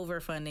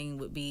 overfunding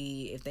would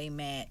be if they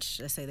match,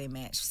 let's say they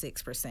match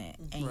 6%,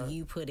 and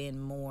you put in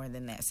more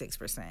than that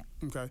 6%.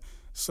 Okay.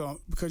 So,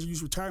 because you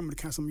use retirement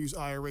accounts, some use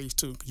IRAs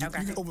too. You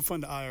can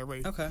overfund the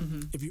IRA. Okay.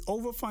 If you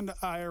overfund the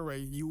IRA,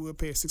 you will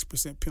pay a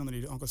 6%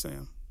 penalty to Uncle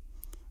Sam.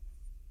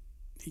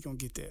 He gonna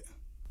get that.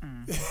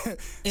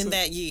 In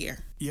that year.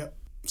 Yep.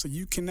 So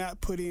you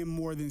cannot put in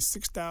more than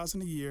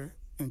 $6,000 a year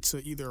into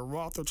either a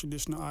Roth or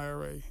traditional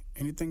IRA.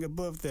 Anything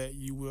above that,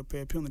 you will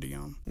pay a penalty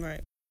on.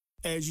 Right.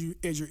 As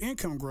your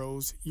income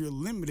grows, you're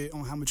limited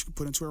on how much you can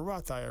put into a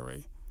Roth IRA.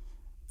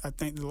 I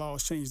think the law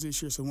has changed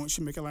this year, so once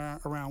you make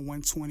around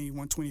 120,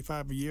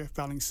 125 a year,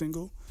 filing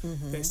single,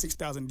 that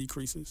 6,000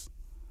 decreases.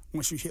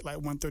 Once you hit like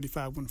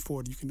 135,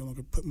 140, you can no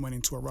longer put money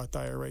into a Roth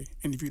IRA.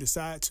 And if you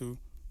decide to,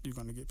 you're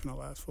going to get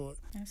penalized for it.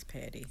 That's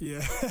petty.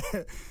 Yeah.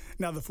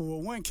 Now the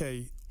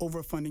 401k,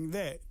 overfunding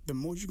that, the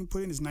most you can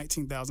put in is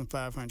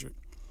 $19,500.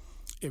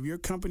 If your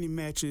company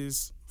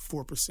matches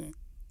 4%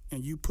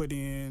 and you put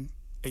in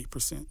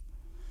 8%,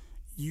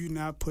 you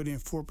now put in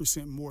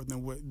 4% more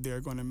than what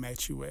they're going to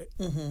match you at.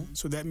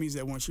 So that means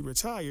that once you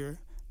retire,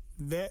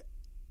 that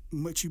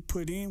much you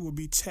put in will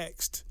be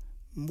taxed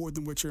more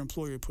than what your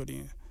employer put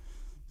in.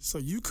 So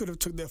you could have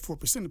took that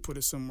 4% and put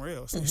it somewhere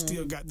else and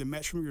still got the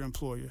match from your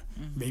employer,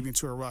 maybe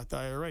into a Roth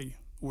IRA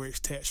where it's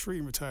tax-free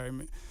in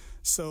retirement.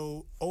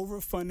 So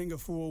overfunding a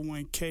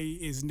 401k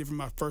is never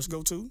my first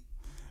go-to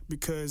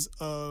because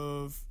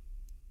of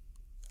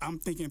I'm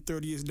thinking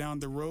 30 years down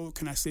the road,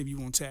 can I save you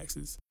on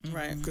taxes?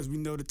 Right. Because we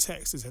know the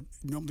taxes have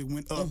normally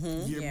went up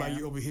year by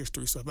year over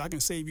history. So if I can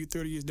save you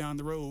 30 years down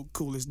the road,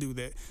 cool, let's do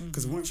that.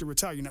 Because once you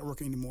retire, you're not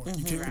working anymore.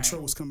 You can't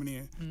control what's coming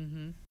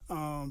in.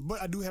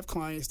 But I do have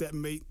clients that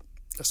make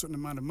a certain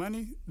amount of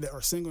money that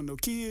are single, no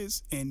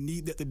kids, and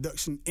need that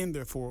deduction in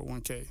their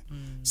 401k.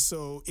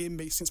 So it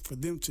makes sense for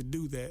them to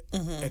do that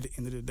at the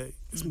end of the day.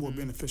 It's more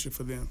beneficial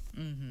for them.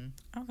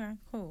 Okay,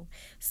 cool.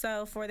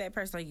 So for that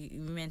person, like you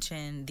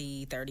mentioned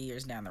the 30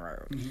 years down the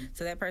road.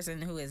 So that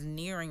person who is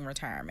nearing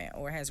retirement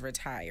or has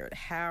retired,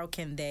 how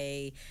can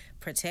they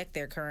protect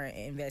their current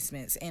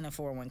investments in a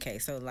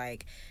 401k? So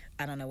like,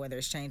 I don't know whether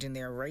it's changing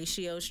their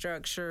ratio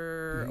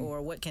structure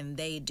or what can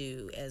they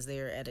do as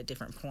they're at a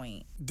different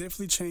point?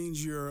 Definitely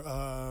change your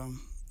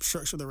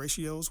structure of the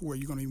ratios where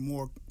you're going to be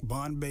more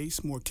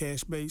bond-based, more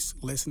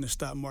cash-based, less in the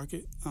stock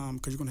market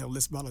because you're going to have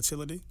less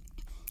volatility.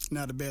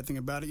 Now, the bad thing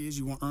about it is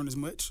you won't earn as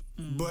much,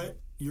 but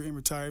you're in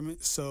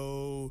retirement,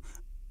 so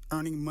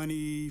earning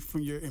money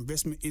from your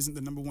investment isn't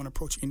the number one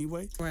approach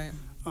anyway. Right.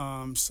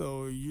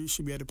 So you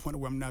should be at a point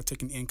where I'm now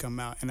taking income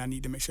out, and I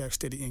need to make sure I have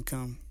steady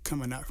income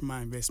coming out from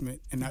my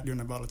investment and not during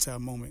a volatile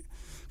moment.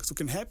 Because what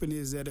can happen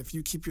is that if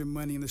you keep your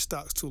money in the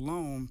stocks too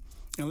long,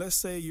 and let's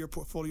say your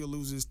portfolio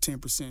loses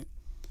 10%, and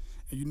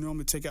you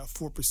normally take out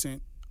 4%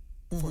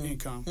 for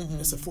income,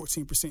 that's a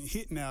 14%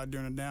 hit now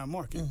during a down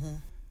market.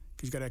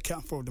 because you got to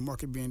account for the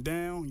market being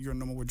down, your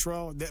normal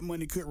withdrawal. That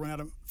money could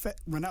run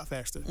out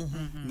faster.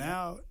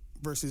 Now,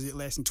 versus it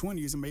lasting 20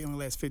 years, it may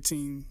only last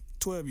 15,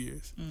 12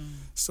 years.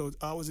 So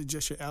always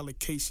adjust your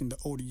allocation the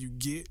older you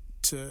get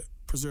to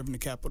preserving the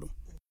capital.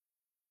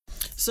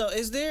 So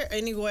is there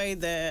any way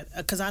that,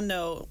 because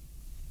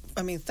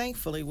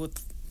thankfully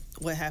with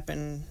what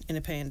happened in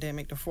the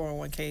pandemic, the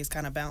 401ks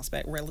kind of bounced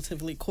back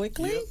relatively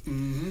quickly.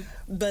 Yep.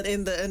 But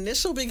in the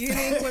initial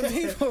beginning, when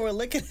people were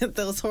looking at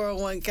those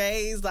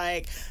 401ks,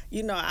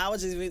 I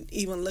was just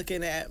even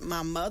looking at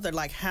my mother,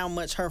 like how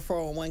much her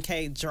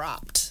 401k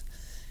dropped.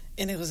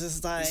 And it was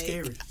just like... It's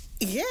scary.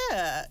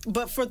 Yeah,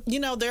 but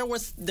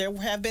there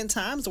have been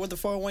times where the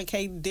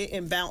 401k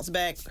didn't bounce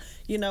back,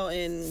 in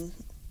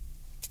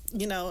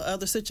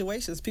other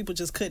situations. People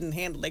just couldn't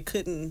handle it. They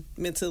couldn't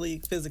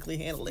mentally, physically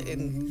handle it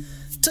and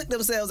took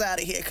themselves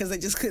out of here because they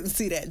just couldn't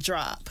see that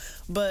drop.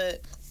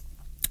 But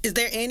is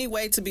there any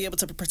way to be able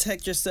to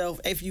protect yourself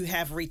if you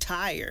have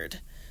retired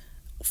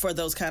for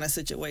those kind of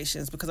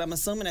situations? Because I'm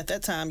assuming at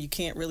that time you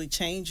can't really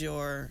change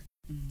your...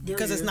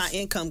 Because it's not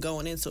income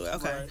going into it.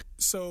 Okay. Right.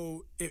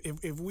 So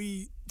if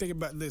we think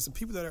about this, the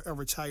people that are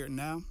retired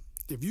now,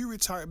 if you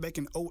retired back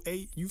in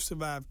 2008, you've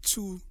survived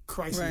 2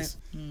 crises.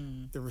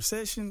 Right. The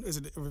recession,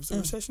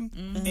 recession?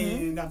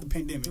 And not the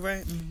pandemic.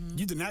 Right.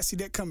 You did not see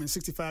that coming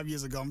 65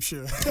 years ago, I'm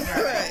sure.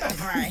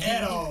 Right.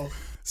 At all.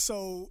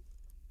 So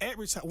at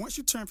once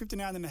you turn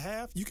 59 and a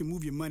half, you can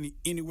move your money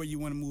anywhere you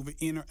want to move it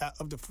in or out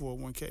of the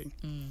 401k.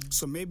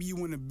 So maybe you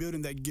want to build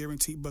in that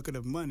guaranteed bucket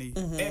of money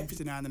at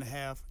 59 and a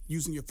half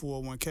using your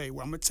 401k,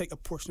 where I'm going to take a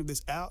portion of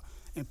this out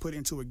and put it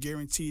into a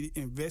guaranteed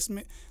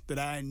investment that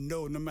I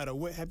know no matter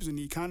what happens in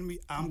the economy,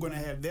 I'm going to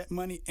have that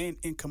money and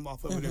income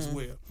off of it as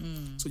well.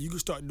 So you can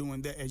start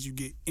doing that as you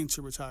get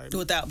into retirement.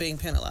 Without being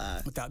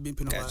penalized.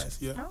 Gotcha.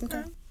 Yeah.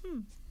 Okay.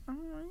 All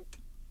right.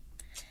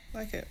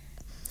 Like it.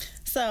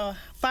 So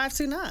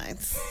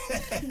 529s.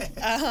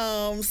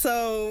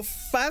 So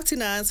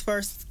 529s,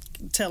 first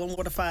tell them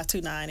what a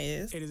 529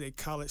 is. It is a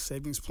college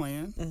savings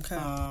plan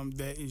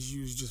that is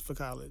used just for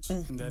college.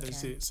 And that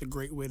is it. It's a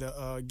great way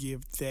to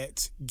give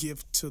that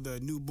gift to the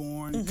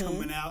newborn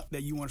coming out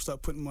that you want to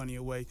start putting money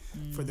away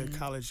for their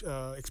college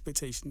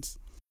expectations.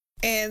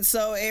 And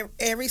so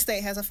every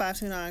state has a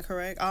 529,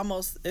 correct?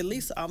 At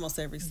least almost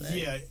every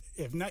state. Yeah,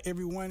 if not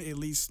everyone, at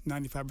least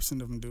 95%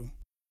 of them do.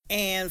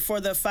 And for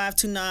the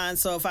 529,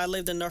 so if I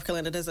lived in North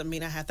Carolina, it doesn't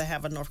mean I have to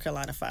have a North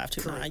Carolina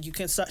 529. Correct. You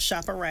can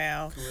shop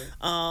around.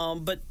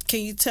 But can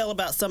you tell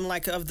about some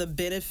of the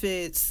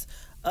benefits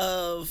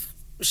of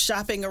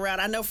shopping around?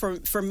 I know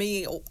for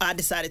me, I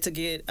decided to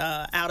get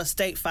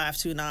out-of-state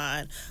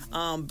 529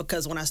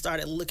 because when I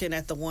started looking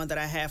at the one that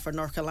I had for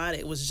North Carolina,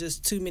 it was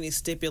just too many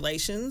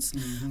stipulations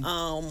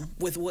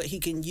with what he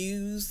can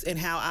use and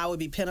how I would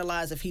be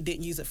penalized if he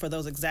didn't use it for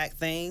those exact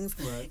things.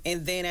 Right.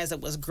 And then as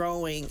it was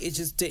growing, it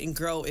just didn't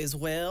grow as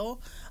well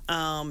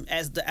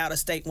as the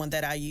out-of-state one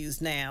that I use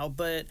now.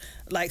 But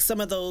like some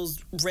of those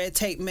red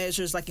tape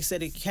measures, like you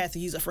said, you have to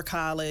use it for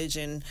college,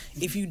 and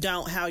if you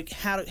don't,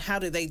 how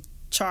do they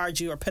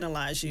charge you or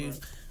penalize you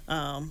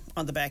on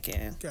the back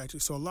end? Gotcha.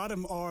 So a lot of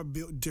them are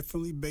built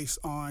differently based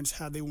on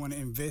how they want to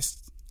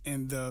invest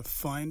in the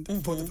fund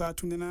for the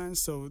 529.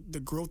 So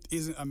the growth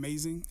isn't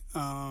amazing.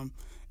 And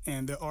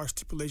there are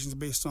stipulations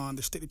based on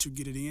the state that you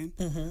get it in.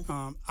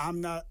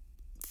 I'm not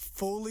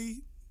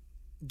fully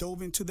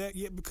dove into that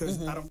yet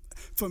because I don't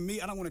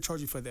want to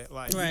charge you for that.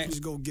 Like, you can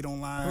just go get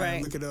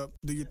online, look it up,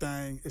 do your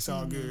thing. It's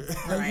all good.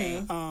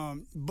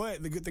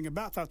 But the good thing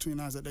about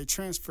 529 is that they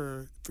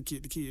transfer for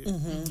kid to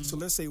kid. So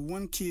let's say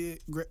one kid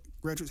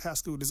graduates high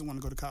school, doesn't want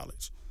to go to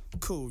college.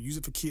 Cool, use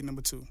it for kid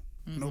number 2.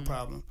 No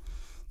problem.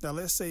 Now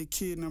let's say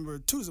kid number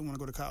 2 doesn't want to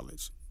go to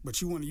college,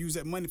 but you want to use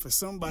that money for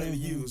somebody to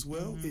use.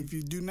 Well, if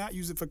you do not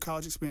use it for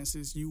college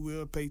expenses, you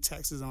will pay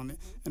taxes on it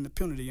and the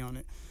penalty on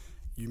it.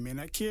 You may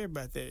not care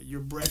about that.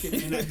 Your bracket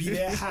may not be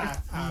that high.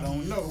 I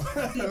don't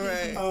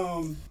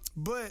know.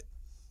 But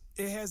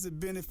it has the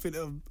benefit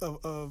of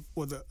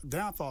the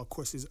downfall, of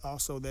course, is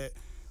also that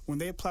when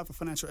they apply for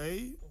financial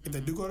aid, if they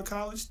do go to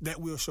college, that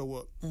will show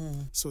up.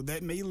 So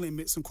that may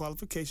limit some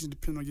qualifications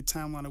depending on your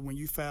timeline of when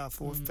you file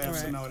for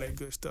FAFSA and all that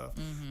good stuff.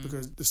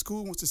 Because the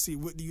school wants to see,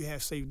 what do you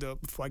have saved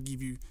up before I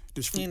give you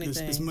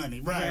this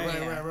money. Right.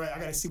 I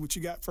got to see what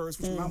you got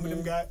first, what your mama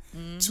them got,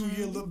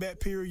 2-year look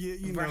back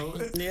period, you know.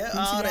 Yeah,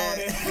 all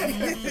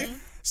that.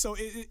 So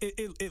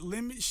it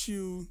limits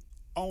you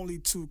only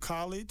to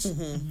college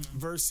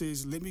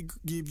versus let me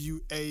give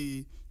you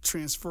a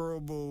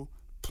transferable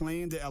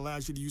plan that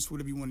allows you to use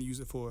whatever you want to use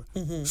it for,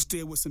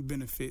 still with some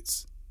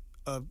benefits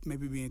of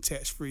maybe being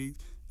tax-free,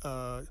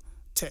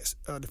 tax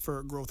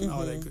deferred growth and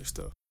all that good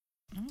stuff.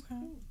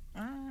 Okay.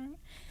 All right.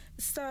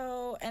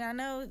 So, and I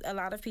know a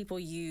lot of people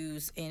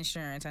use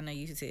insurance. I know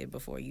you said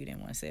before you didn't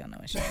want to sell no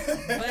insurance.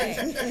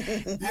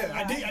 But yeah,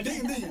 I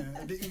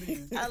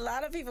didn't. A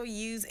lot of people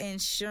use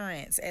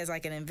insurance as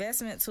like an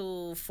investment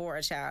tool for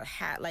a child.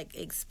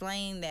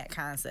 Explain that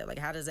concept. Like,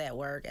 how does that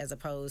work as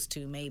opposed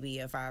to maybe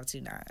a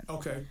 529?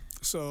 Okay.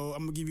 So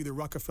I'm going to give you the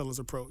Rockefeller's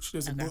approach.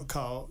 There's a book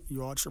called,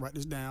 you all should write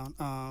this down,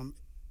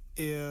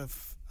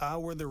 if I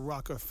were the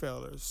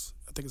Rockefellers,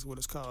 I think is what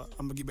it's called.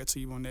 I'm going to get back to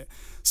you on that.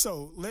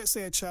 So let's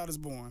say a child is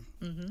born.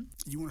 Mm-hmm.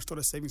 You want to start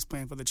a savings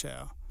plan for the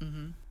child.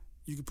 Mm-hmm.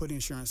 You can put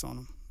insurance on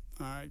them.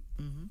 All right.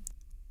 Mm-hmm.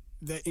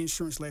 That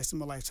insurance lasts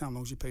them a lifetime as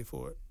long as you pay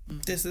for it.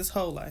 This is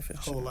whole life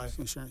insurance. Whole life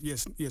insurance.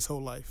 Yes,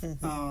 whole life.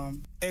 Mm-hmm.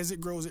 As it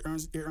grows, it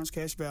earns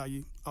cash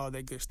value, all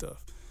that good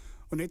stuff.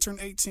 When they turn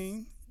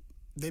 18,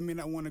 they may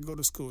not want to go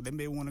to school. They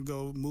may want to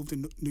go move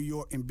to New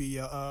York and be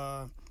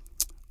a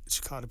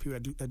Chicago people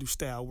that do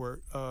style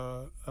work,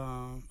 a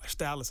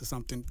stylist or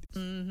something,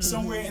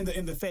 somewhere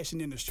in the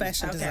fashion industry.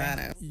 Fashion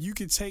designer. You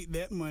can take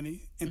that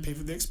money and pay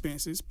for their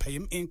expenses, pay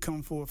them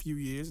income for a few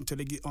years until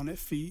they get on their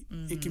feet.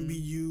 Mm-hmm. It can be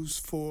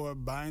used for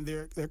buying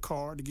their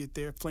car to get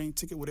their plane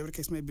ticket, whatever the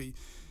case may be.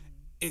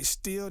 It's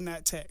still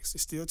not taxed.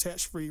 It's still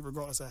tax-free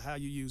regardless of how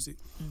you use it.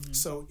 Mm-hmm.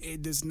 So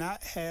it does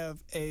not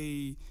have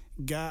a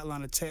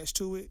guideline attached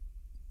to it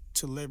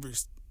to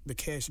leverage the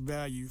cash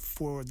value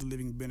for the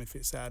living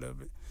benefit side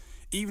of it.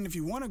 Even if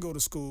you want to go to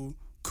school,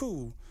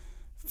 cool.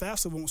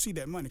 FAFSA won't see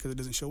that money because it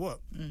doesn't show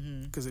up,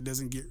 because it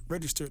doesn't get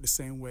registered the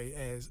same way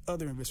as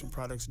other investment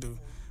products do,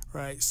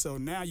 right? So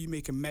now you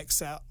make a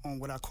max out on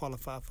what I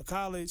qualify for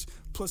college,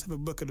 plus have a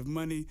bucket of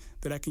money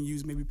that I can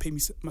use, maybe pay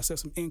myself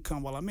some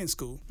income while I'm in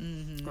school,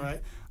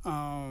 right?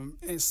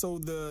 And so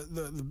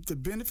the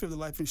benefit of the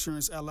life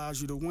insurance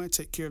allows you to, one,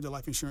 take care of the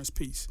life insurance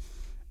piece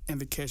and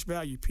the cash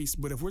value piece.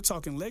 But if we're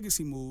talking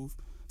legacy move,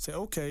 say,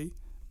 okay,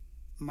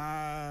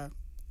 my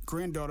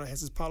granddaughter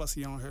has this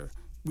policy on her.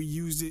 We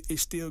used it.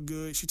 It's still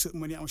good. She took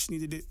money out when she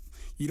needed it.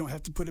 You don't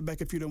have to put it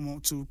back if you don't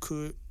want to.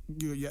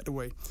 You out the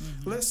way.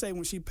 Mm-hmm. Let's say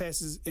when she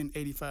passes in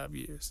 85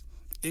 years,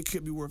 it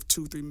could be worth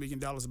 $2-3 million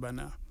by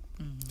now.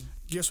 Mm-hmm.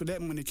 Guess what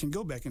that money can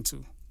go back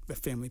into? The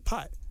family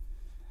pot.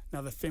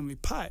 Now, the family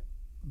pot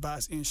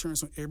buys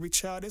insurance on every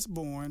child that's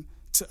born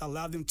to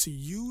allow them to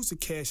use the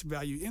cash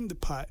value in the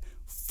pot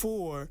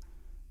for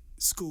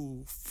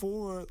school,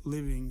 for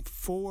living,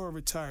 for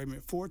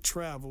retirement, for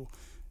travel.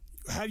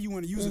 How do you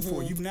want to use it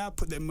for? You've now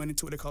put that money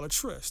into what they call a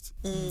trust.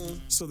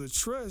 So the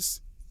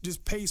trust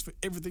just pays for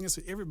everything else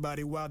for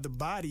everybody while the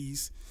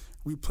bodies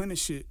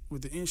replenish it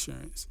with the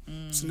insurance.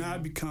 So now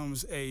it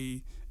becomes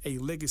a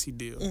legacy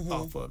deal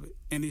off of it.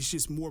 And it's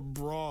just more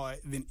broad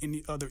than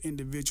any other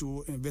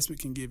individual investment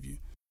can give you.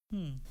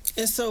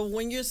 And so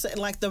when you're saying,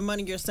 like, the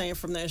money you're saying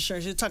from the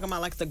insurance, you're talking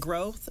about like the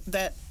growth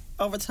that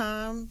over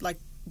time, like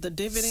the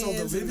dividends? So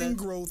the living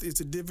growth is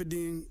the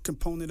dividend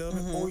component of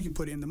it, or you can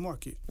put it in the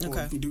market. Or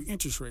you can do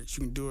interest rates.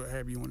 You can do it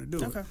however you want to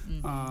do it.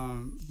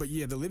 But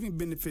yeah, the living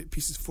benefit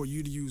piece is for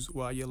you to use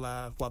while you're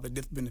alive, while the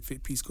death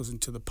benefit piece goes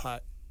into the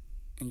pot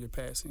and you're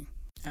passing.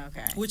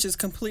 Okay. Which is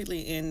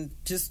completely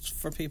just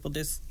for people,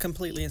 just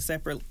completely and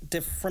separate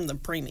from the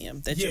premium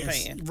that you're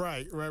paying.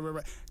 Right.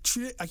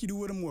 Treat it like you do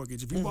with a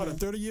mortgage. If you bought a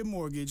 30-year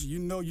mortgage, you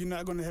know you're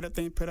not going to have that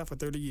thing paid off for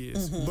 30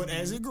 years. But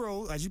as it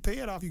grows, as you pay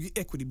it off, you get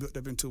equity built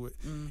up into it.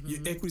 Your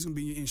equity's going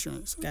to be your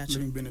insurance,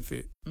 living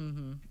benefit.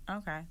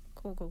 Okay.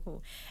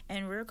 Cool.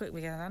 And real quick,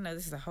 because I know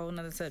this is a whole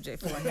nother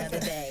subject for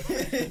another day,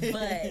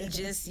 but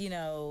just,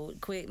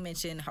 quick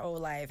mention whole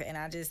life. And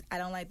I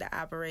don't like to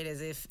operate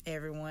as if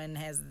everyone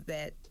has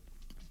that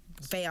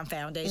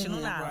foundational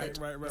knowledge.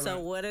 Right. So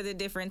what are the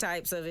different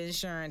types of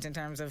insurance in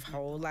terms of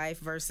whole life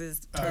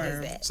versus what is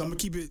that? So I'm going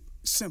to keep it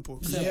simple.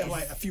 You have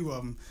like a few of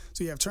them.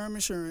 So you have term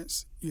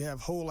insurance, you have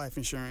whole life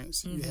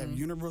insurance, you have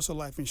universal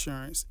life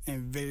insurance,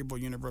 and variable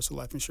universal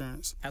life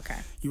insurance. Okay.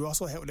 You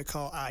also have what they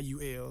call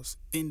IULs,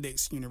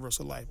 index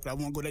universal life, but I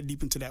won't go that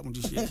deep into that one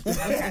just yet.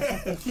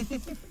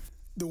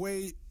 The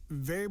way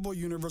variable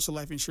universal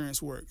life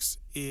insurance works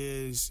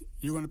is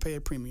you're going to pay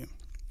a premium,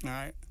 all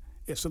right?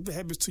 If something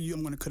happens to you,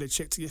 I'm going to cut a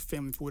check to your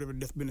family for whatever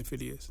death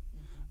benefit is.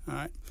 All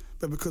right?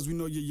 But because we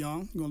know you're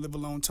young, you're going to live a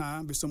long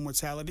time, based on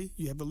mortality,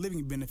 you have a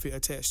living benefit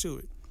attached to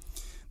it.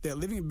 That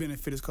living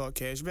benefit is called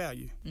cash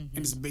value, and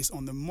it's based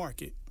on the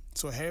market.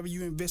 So however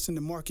you invest in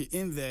the market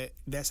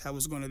that's how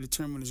it's going to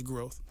determine its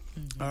growth.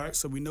 All right?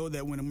 So we know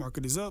that when the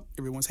market is up,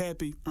 everyone's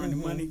happy, earning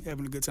money,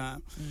 having a good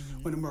time.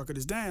 When the market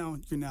is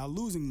down, you're now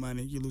losing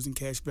money. You're losing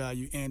cash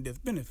value and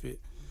death benefit.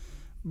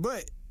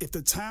 But if the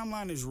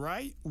timeline is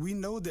right, we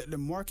know that the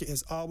market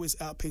has always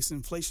outpaced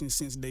inflation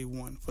since day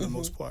one for the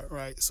most part,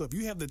 right? So if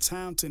you have the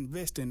time to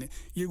invest in it,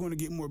 you're going to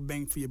get more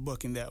bang for your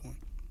buck in that one.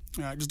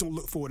 All right, just don't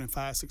look forward in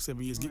 5, 6,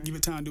 7 years. Give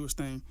it time to do its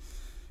thing.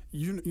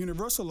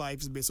 Universal life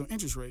is based on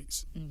interest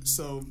rates.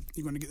 So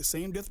you're going to get the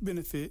same death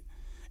benefit,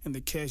 and the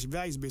cash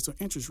value is based on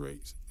interest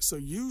rates. So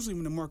usually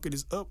when the market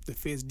is up, the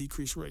Feds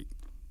decrease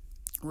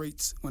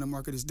rates. When the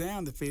market is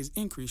down, the Feds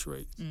increase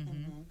rates.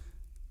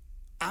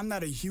 I'm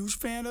not a huge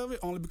fan of it,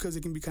 only because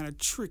it can be kind of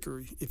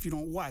trickery if you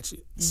don't watch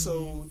it.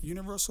 So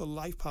universal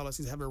life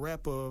policies have a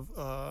rap of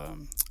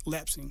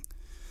lapsing.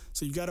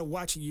 So you got to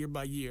watch it year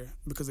by year,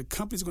 because the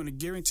company's going to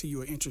guarantee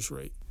you an interest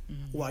rate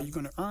while you're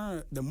going to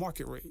earn the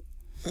market rate.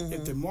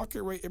 If the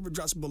market rate ever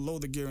drops below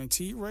the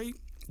guaranteed rate,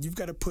 you've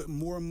got to put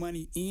more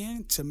money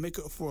in to make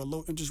up for a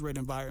low interest rate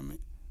environment.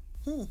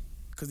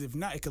 Because if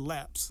not, it could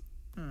lapse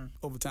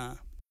over time.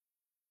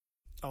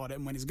 All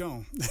that money's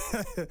gone.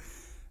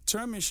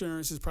 Term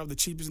insurance is probably the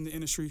cheapest in the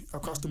industry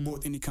across the board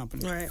with any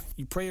company. Right.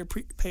 You pay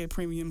a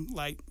premium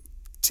like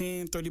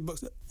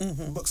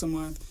 $10-$30 bucks a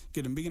month,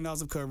 get $1 million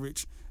of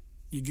coverage,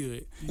 you're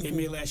good. It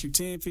may last you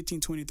 10,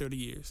 15, 20, 30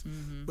 years.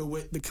 But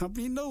what the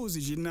company knows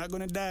is you're not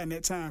going to die in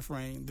that time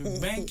frame. They're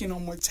banking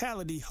on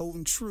mortality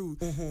holding true.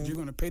 You're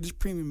going to pay this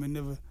premium and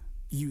never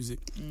use it.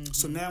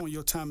 So now when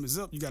your time is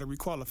up, you got to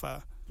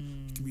requalify.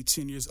 You can be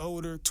 10 years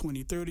older,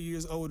 20, 30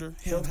 years older.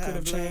 Health could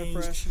have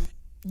changed.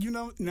 You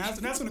know, now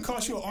that's going to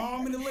cost you an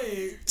arm and a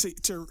leg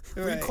to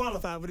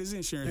requalify for this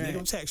insurance. They're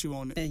going to tax you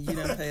on it. And you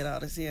done paid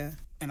all this,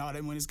 and all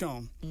that money's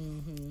gone.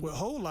 With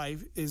whole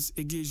life,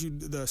 it gives you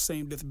the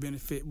same death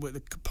benefit, but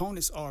the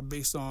components are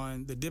based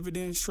on the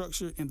dividend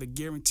structure and the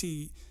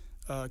guaranteed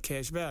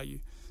cash value.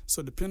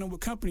 So depending on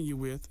what company you're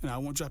with, and I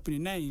won't drop any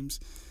names,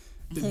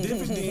 the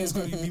dividend is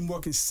going to be more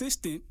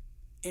consistent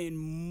and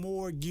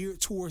more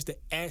geared towards the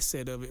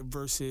asset of it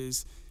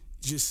versus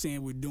just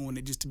saying we're doing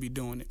it just to be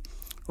doing it.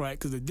 Right,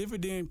 because the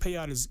dividend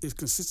payout is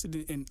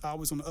consistent and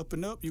always on the up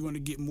and up. You're going to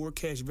get more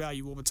cash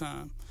value over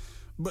time.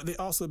 But they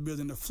also build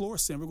in the floor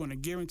saying we're going to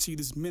guarantee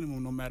this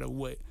minimum no matter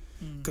what.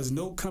 Because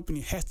no company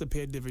has to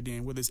pay a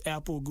dividend, whether it's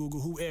Apple, Google,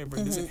 whoever,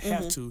 doesn't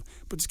have to.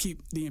 But to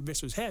keep the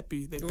investors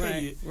happy, they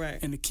pay it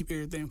and to keep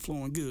everything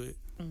flowing good.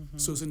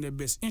 So it's in their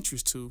best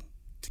interest to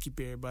keep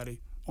everybody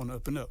on the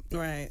up and up.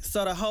 Right.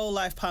 So the whole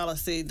life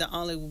policy, the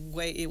only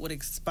way it would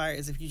expire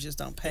is if you just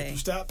don't pay. If you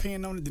stop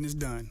paying on it, then it's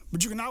done.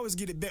 But you can always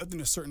get it back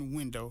within a certain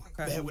window.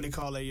 Okay. They have what they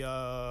call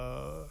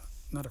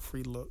not a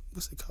free look.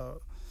 What's it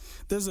called?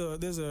 There's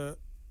a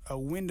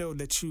window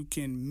that you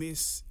can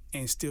miss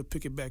and still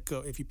pick it back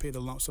up if you pay the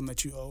lump sum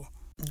that you owe.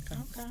 Okay.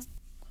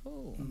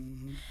 Cool.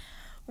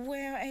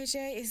 Well,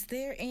 AJ, is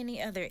there any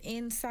other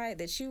insight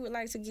that you would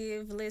like to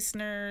give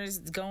listeners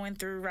going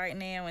through right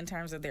now in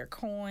terms of their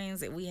coins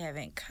that we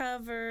haven't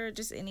covered?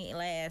 Just any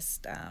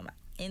last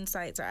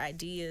insights or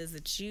ideas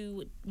that you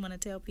would want to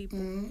tell people?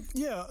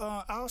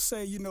 I'll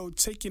say,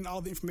 taking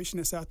all the information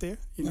that's out there,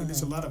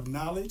 there's a lot of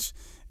knowledge.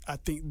 I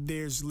think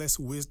there's less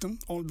wisdom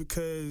only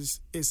because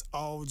it's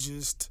all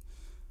just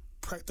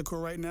practical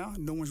right now.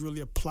 No one's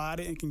really applied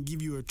it and can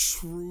give you a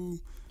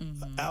true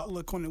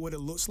outlook on what it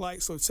looks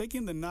like. So take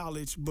in the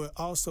knowledge, but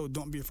also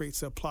don't be afraid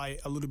to apply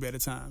it a little bit at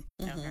a time.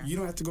 You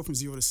don't have to go from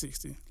 0 to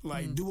 60.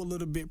 Like do a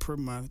little bit per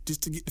month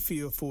just to get the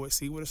feel for it,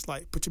 see what it's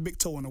like. Put your big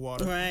toe in the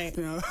water. Right.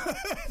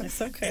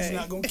 It's okay. It's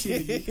not going to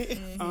kill you.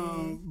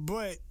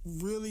 But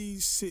really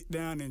sit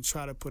down and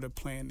try to put a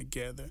plan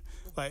together.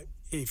 Like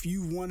if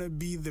you want to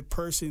be the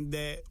person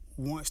that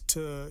wants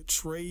to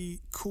trade,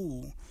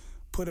 cool.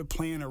 Put a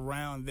plan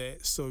around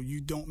that so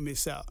you don't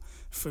miss out.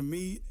 For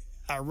me,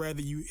 I'd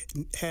rather you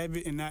have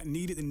it and not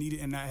need it than need it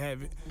and not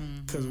have it.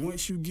 Because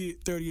once you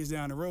get 30 years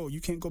down the road,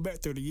 you can't go back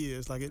 30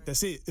 years.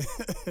 That's it.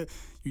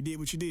 You did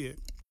what you did.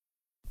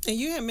 And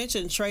you had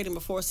mentioned trading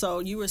before, so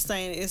you were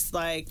saying it's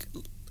like,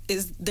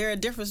 is there a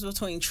difference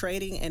between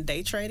trading and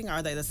day trading? Or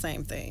are they the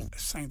same thing?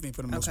 Same thing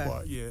for the most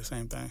part. Yeah,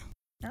 same thing.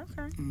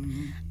 Okay.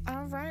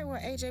 All right. Well,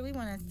 AJ, we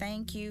want to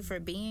thank you for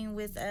being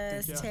with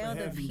us. Tell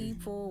the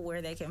people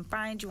where they can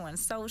find you on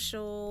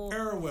social.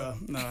 Well,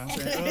 no, I'm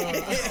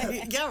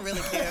saying. Y'all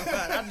really care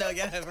about it. I know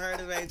y'all have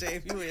heard of AJ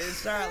if you were in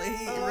Charlotte.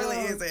 He really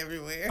is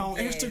everywhere. On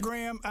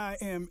Instagram, I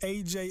am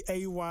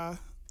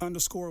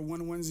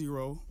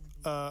AJAY_110.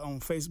 On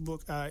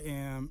Facebook, I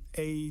am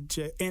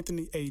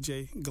Anthony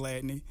AJ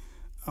Gladney.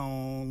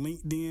 On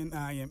LinkedIn,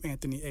 I am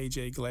Anthony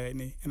AJ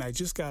Gladney, and I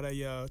just got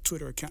a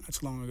Twitter account not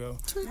too long ago.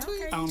 I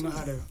don't know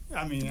how to.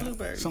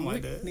 Something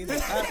like that.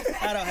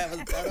 I don't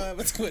have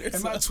a Twitter.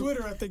 And my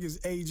Twitter, I think, is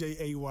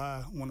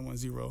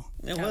AJAY110.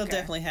 And we'll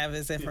definitely have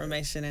his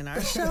information in our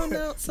show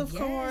notes, of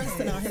course,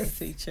 and all his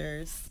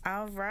features.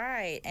 All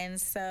right, and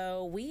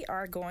so we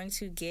are going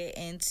to get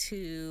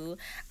into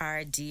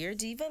our Dear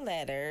Diva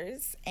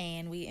letters,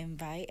 and we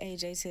invite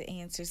AJ to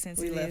answer since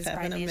we love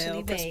having a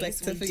male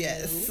perspective.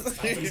 Yes.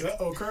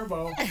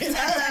 Curveball.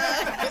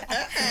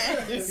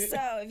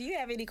 So if you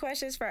have any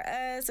questions for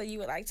us or you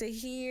would like to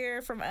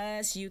hear from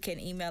us, you can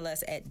email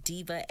us at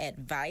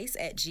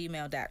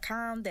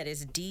divaadvice@gmail.com. That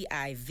is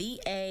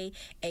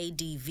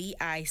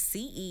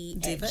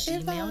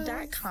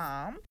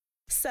DIVAADVICE@gmail.com.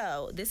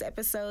 So this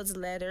episode's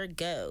letter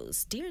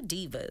goes, Dear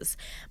Divas,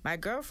 my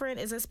girlfriend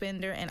is a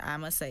spender and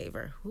I'm a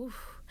saver. Whew.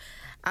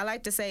 I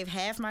like to save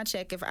half my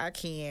check if I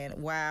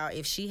can, while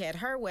if she had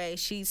her way,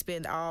 she'd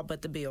spend all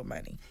but the bill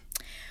money.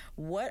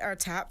 What are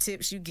top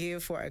tips you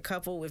give for a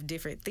couple with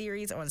different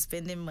theories on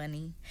spending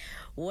money?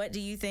 What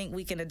do you think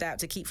we can adopt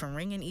to keep from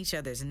wringing each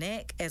other's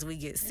neck as we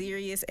get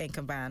serious and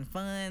combine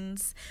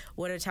funds?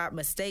 What are top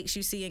mistakes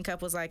you see in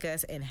couples like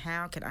us, and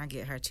how can I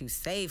get her to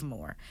save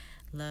more?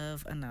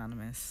 Love,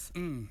 Anonymous.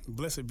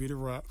 Blessed be the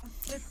rock.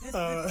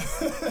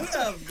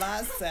 Of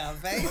my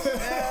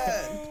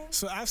salvation.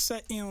 So I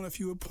sat in on a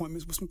few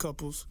appointments with some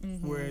couples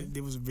where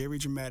it was very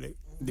dramatic.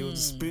 There was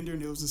a spender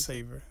and there was a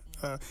saver.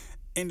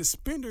 And the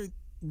spender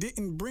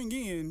didn't bring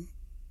in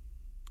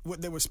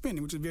what they were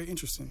spending, which is very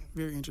interesting.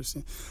 Very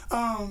interesting.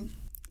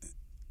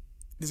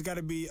 There's got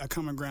to be a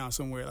common ground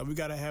somewhere. Like we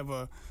got to have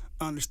a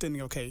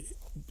understanding, okay,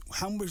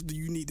 how much do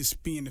you need to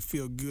spend to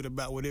feel good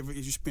about whatever it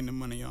is you're spending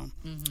money on?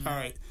 All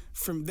right.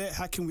 From that,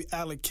 how can we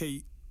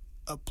allocate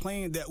a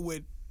plan that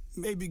would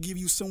maybe give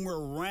you somewhere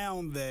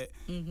around that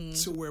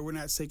to where we're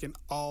not taking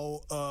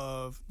all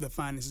of the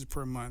finances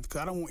per month?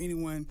 Because I don't want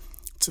anyone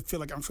to feel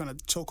like I'm trying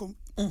to choke them.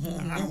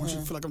 I don't want you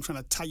to feel like I'm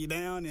trying to tie you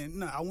down. And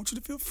no, I want you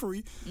to feel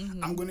free.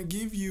 I'm going to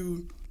give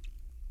you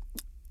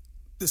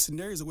the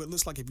scenarios of what it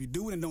looks like if you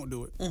do it and don't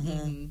do it.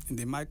 And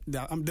then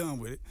I'm done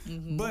with it.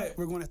 But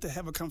we're going to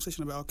have a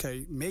conversation about,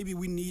 okay, maybe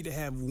we need to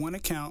have one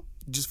account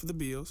just for the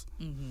bills.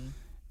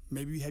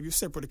 Maybe you have your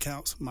separate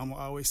accounts. Mama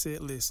always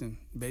said, listen,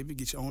 baby,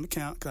 get your own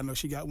account, because I know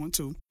she got one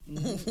too.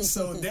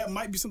 So that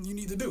might be something you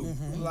need to do.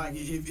 Like,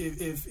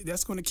 if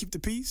that's going to keep the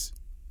peace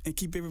and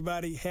keep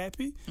everybody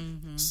happy,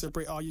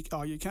 separate all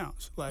your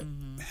accounts. Like,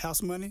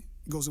 house money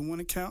goes in one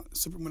account,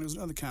 separate money goes in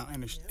another account.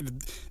 And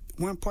if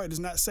one part does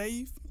not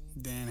save,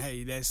 then,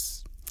 hey,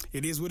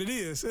 it is what it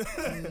is.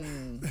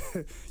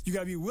 You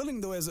got to be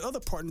willing, though, as the other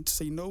partner to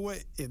say, you know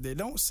what, if they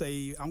don't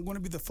save, I'm going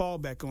to be the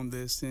fallback on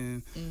this.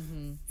 And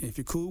if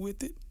you're cool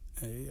with it,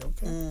 hey,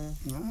 okay. All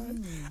right.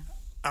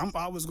 I'm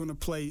always going to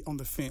play on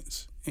the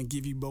fence and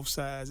give you both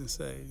sides and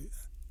say,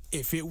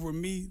 if it were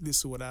me, this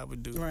is what I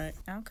would do. Right.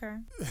 Okay.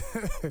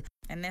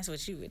 And that's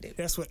what you would do.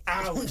 That's what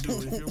I would do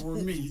if it were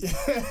me.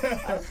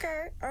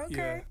 Okay.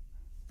 Yeah.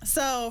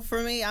 So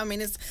for me, I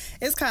mean,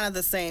 it's kind of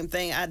the same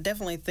thing. I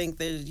definitely think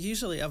there's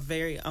usually a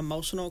very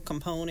emotional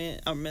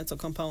component, a mental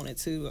component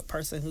to a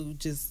person who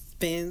just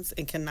spends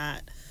and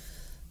cannot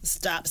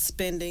stop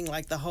spending,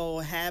 like the whole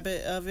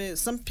habit of it.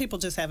 Some people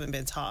just haven't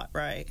been taught,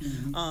 right?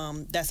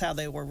 That's how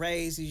they were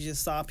raised. You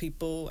just saw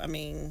people, I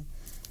mean,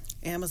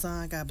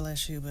 Amazon, God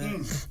bless you, but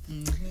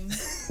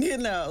you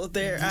know,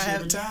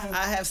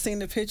 I have seen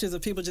the pictures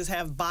of people just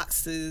have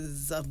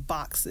boxes of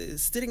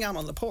boxes sitting out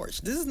on the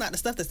porch. This is not the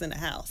stuff that's in the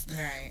house,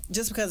 Right.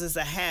 just because it's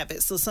a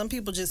habit. So some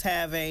people just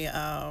have a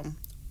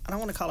I don't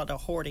want to call it a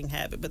hoarding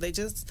habit, but they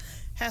just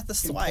have to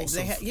swipe.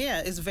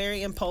 It's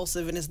very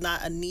impulsive, and it's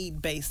not a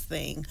need-based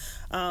thing.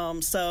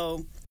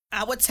 So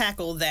I would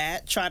tackle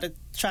that. Try to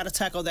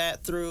tackle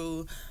that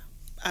through,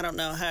 I don't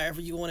know,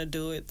 however you want to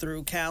do it,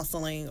 through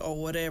counseling or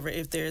whatever,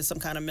 if there's some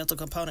kind of mental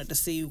component to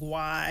see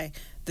why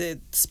the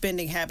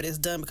spending habit is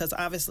done. Because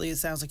obviously it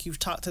sounds like you've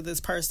talked to this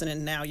person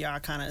and now y'all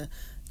kind of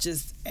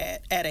just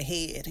at a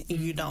head and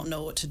you don't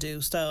know what to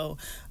do. So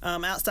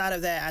outside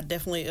of that, I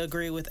definitely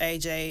agree with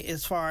AJ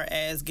as far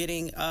as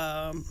getting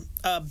a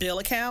bill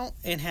account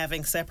and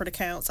having separate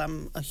accounts.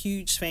 I'm a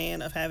huge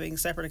fan of having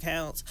separate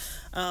accounts.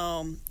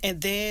 And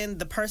then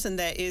the person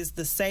that is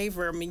the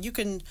saver, I mean, you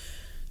can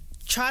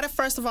try to,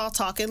 first of all,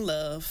 talk in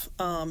love.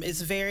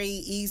 It's very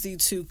easy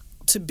to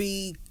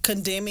be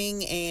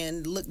condemning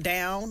and look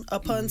down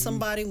upon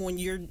somebody when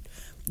you're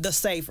the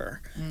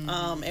saver,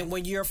 and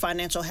when your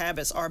financial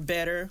habits are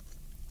better,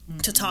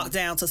 to talk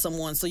down to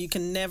someone. So you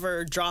can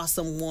never draw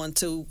someone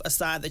to a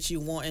side that you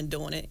want and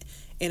doing it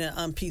in an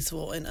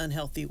unpeaceful and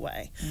unhealthy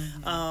way.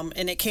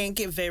 And it can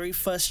get very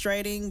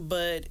frustrating,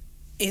 but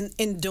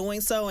in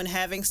doing so and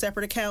having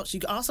separate accounts,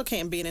 you also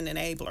can't be an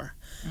enabler.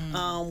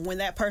 When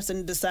that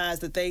person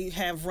decides that they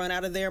have run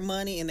out of their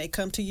money and they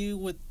come to you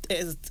with,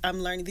 as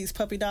I'm learning, these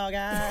puppy dog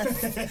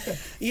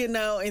eyes, you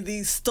know, and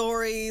these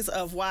stories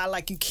of why,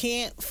 like, you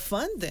can't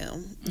fund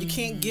them. You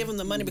can't give them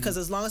the money, because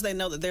as long as they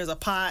know that there's a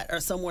pot or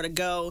somewhere to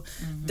go,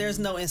 there's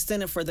no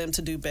incentive for them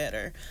to do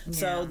better.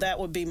 So that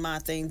would be my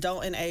thing.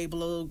 Don't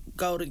enable,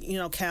 go to, you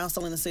know,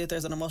 counseling and see if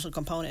there's an emotional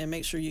component, and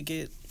make sure you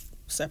get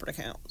separate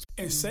accounts.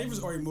 And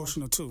savers are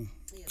emotional too,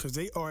 because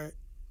they are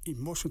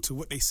emotional to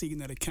what they see in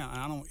that account.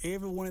 And I don't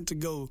ever want it to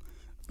go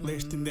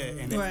less than that.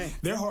 And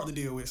they're hard to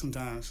deal with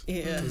sometimes.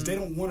 Because they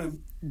don't want to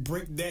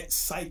break that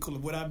cycle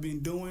of what I've been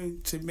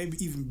doing to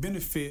maybe even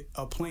benefit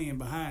a plan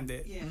behind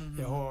that.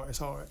 It's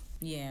hard.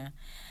 Yeah.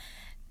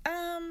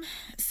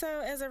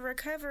 So as a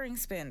recovering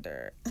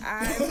spender,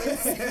 I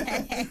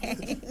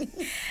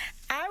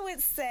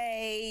would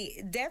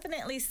say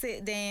definitely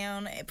sit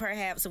down,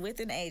 perhaps with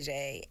an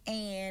AJ,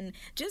 and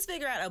just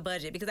figure out a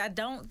budget, because I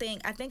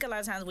think a lot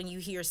of times when you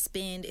hear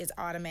spend, it's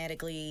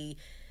automatically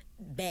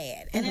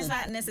bad. And it's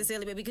not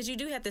necessarily bad, because you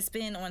do have to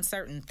spend on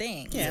certain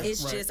things.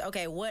 It's just,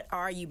 okay, what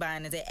are you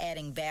buying? Is it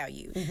adding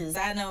value? So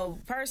I know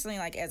personally,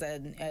 like as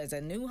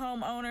a new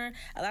homeowner,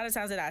 a lot of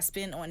times that I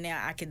spend on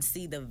now, I can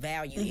see the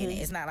value in it.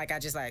 It's not like I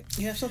just like,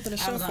 you have something to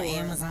show for on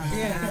Amazon.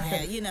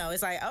 You know,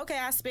 it's like, okay,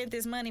 I spent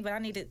this money, but I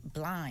needed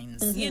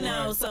blinds. You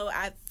know, so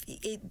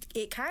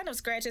it kind of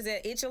scratches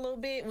that itch a little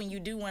bit when you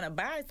do want to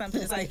buy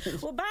something. It's like,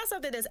 well, buy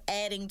something that's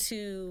adding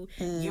to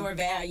your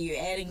value,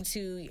 adding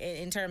to,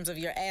 in terms of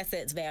your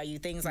assets value,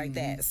 things like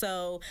that.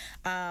 So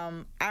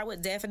I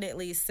would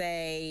definitely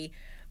say,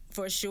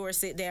 for sure,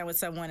 sit down with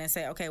someone and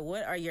say, okay,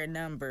 what are your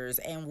numbers,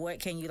 and what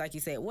can you, like you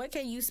said, what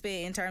can you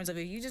spend in terms of,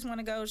 if you just want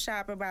to go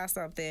shop or buy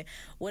something,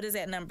 what does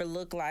that number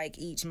look like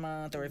each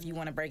month, or if you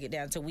want to break it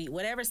down to week,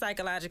 whatever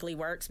psychologically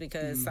works,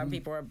 because some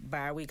people are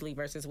bi-weekly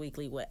versus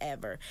weekly,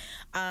 whatever.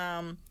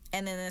 And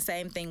then the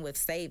same thing with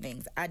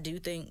savings. I do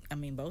think, I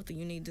mean, both of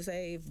you need to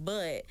save,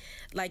 but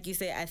like you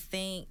said, I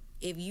think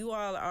if you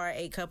all are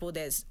a couple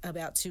that's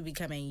about to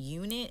become a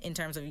unit in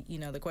terms of,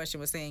 the question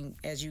was saying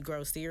as you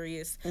grow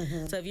serious.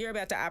 So if you're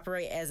about to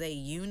operate as a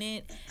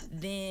unit,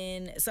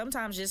 then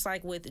sometimes just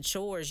like with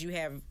chores, you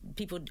have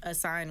people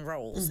assign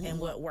roles and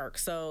what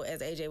works. So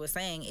as AJ was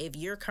saying, if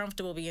you're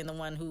comfortable being the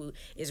one who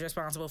is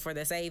responsible for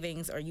the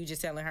savings, or you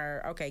just telling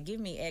her, okay, give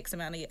me X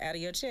amount out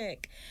of your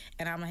check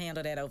and I'm gonna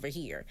handle that over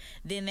here,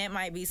 then that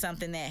might be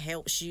something that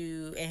helps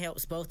you and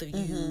helps both of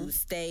you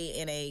stay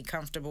in a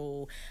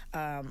comfortable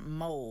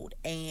mode.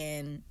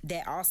 And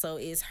that also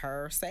is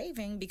her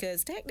saving,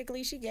 because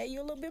technically she gave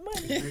you a little bit of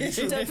money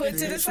to put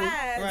to the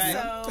side. Right.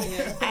 So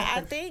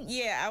I think,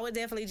 I would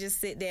definitely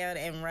just sit down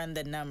and run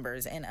the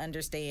numbers and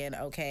understand,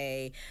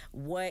 okay,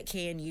 what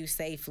can you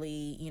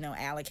safely,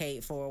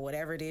 allocate for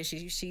whatever it is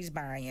she's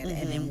buying,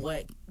 and then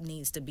what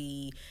needs to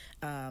be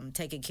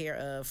taken care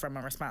of from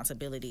a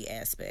responsibility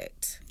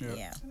aspect. Yep.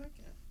 Yeah.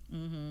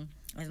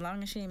 As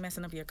long as she ain't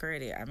messing up your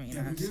credit, I mean,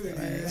 I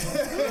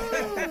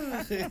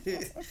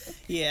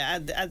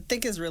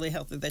think it's really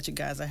healthy that you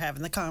guys are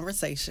having the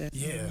conversation.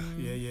 Yeah.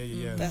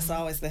 That's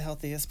always the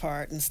healthiest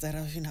part, instead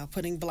of,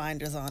 putting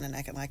blinders on and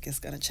acting like it's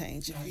going to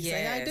change. You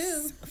say, I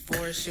do.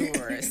 For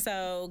sure.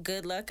 So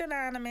good luck,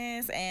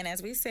 Anonymous. And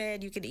as we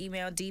said, you can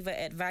email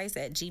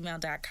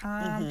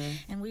divaadvice@gmail.com.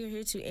 And we are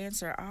here to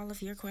answer all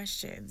of your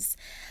questions.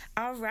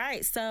 All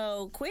right.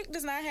 So Quick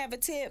does not have a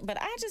tip, but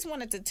I just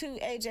wanted to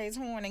toot AJ's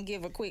horn and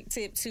give a quick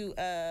tip to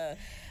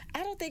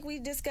I don't think we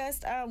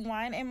discussed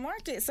Wine and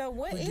Market. So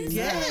what is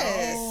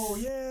Yes. Oh,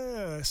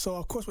 yeah. So,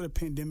 of course, with the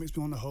pandemic's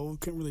been on the hold,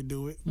 couldn't really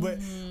do it. But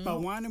my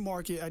Wine and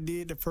Market, I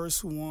did the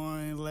first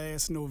one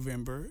last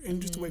November. And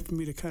just a way for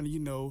me to kind of,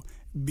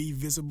 be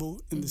visible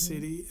in the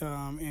city,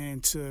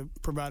 and to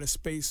provide a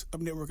space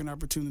of networking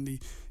opportunity,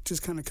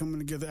 just kind of coming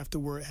together after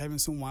work, having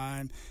some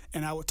wine.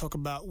 And I would talk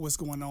about what's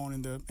going on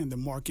in the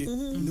market,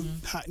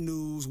 hot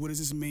news, what does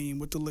this mean,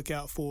 what to look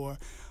out for.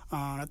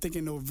 I think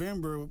in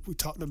November, we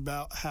talked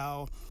about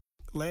how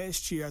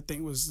last year, I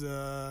think, was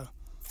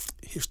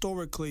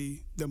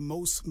historically the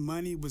most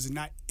money was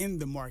not in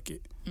the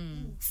market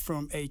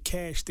from a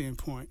cash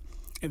standpoint.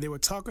 And they were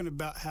talking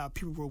about how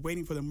people were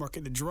waiting for the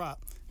market to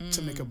drop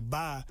to make a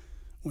buy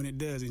when it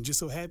does. And just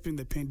so happened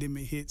the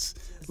pandemic hits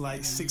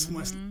like 6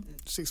 months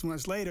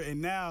later,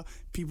 and now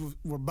people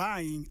were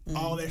buying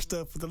all that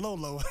stuff for the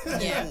low.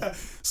 Yeah.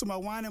 So my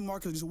Wine and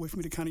Market is just a way for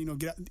me to kind of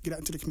get out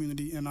into the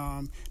community and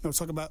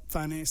talk about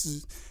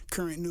finances,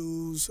 current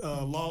news,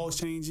 laws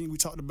changing. We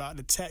talked about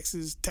the tax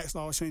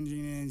laws changing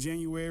in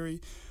January.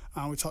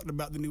 We talked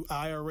about the new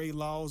IRA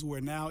laws, where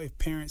now if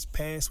parents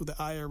pass with the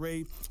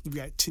IRA, you've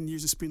got 10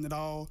 years to spend it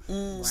all.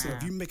 So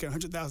if you make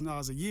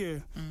 $100,000 a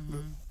year,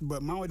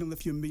 but mom didn't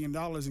left you $1 million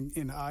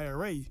in the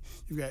IRA,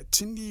 you've got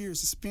 10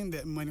 years to spend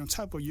that money on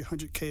top of your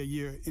 $100K a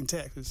year in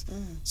taxes.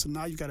 So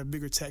now you've got a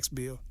bigger tax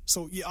bill.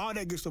 So yeah, all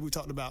that good stuff we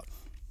talked about.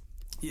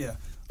 Yeah.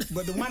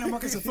 But the wine and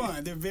markets are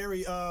fun. They're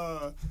very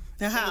Now,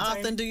 how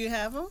often do you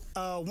have them?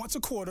 Once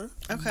a quarter.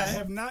 Okay. I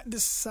have not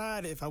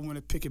decided if I want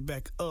to pick it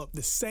back up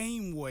the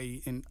same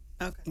way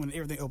when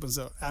everything opens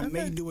up. I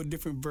may do a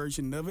different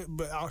version of it,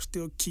 but I'll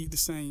still keep the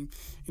same,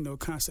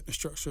 concept and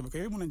structure. Because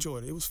everyone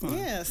enjoyed it. It was fun.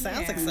 Yeah,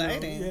 sounds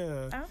exciting.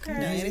 Okay.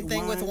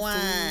 Anything with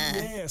wine.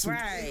 Food.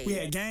 Yeah, we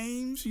had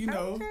games, Okay. Yeah.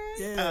 Oh,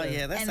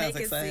 yeah, that And sounds they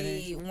can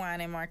exciting. see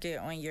Wine and Market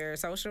on your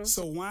socials?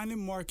 So Wine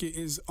and Market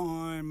is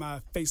on my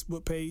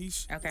Facebook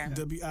page. Okay.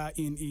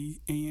 WINE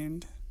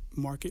and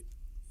Market.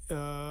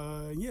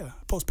 I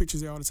post pictures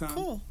there all the time.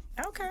 Cool.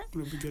 Okay.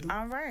 It'll be good.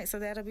 All right. So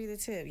that'll be the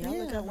tip. Y'all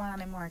look up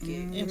Wine and Market.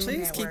 And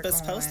please keep us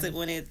posted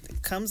when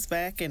it comes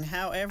back, and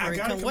however it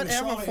comes,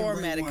 whatever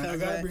format it comes I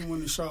gotta bring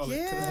one to Charlotte.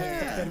 Yeah. Because I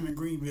had them in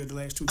Greenville the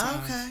last 2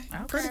 times. Okay.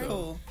 Pretty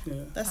cool.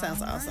 Yeah. That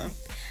sounds awesome.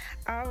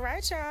 All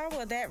right, y'all.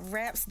 Well, that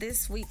wraps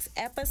this week's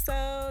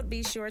episode.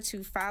 Be sure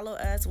to follow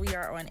us. We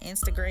are on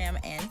Instagram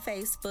and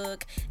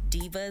Facebook,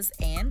 Divas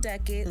and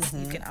Ducats.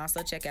 You can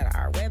also check out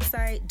our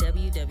website,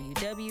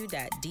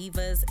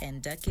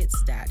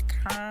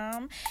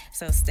 www.divasandducats.com.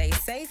 So stay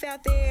safe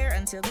out there.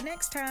 Until the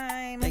next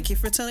time. Thank you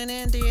for tuning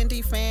in,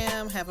 D&D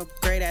fam. Have a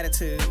great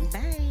attitude.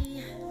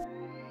 Bye.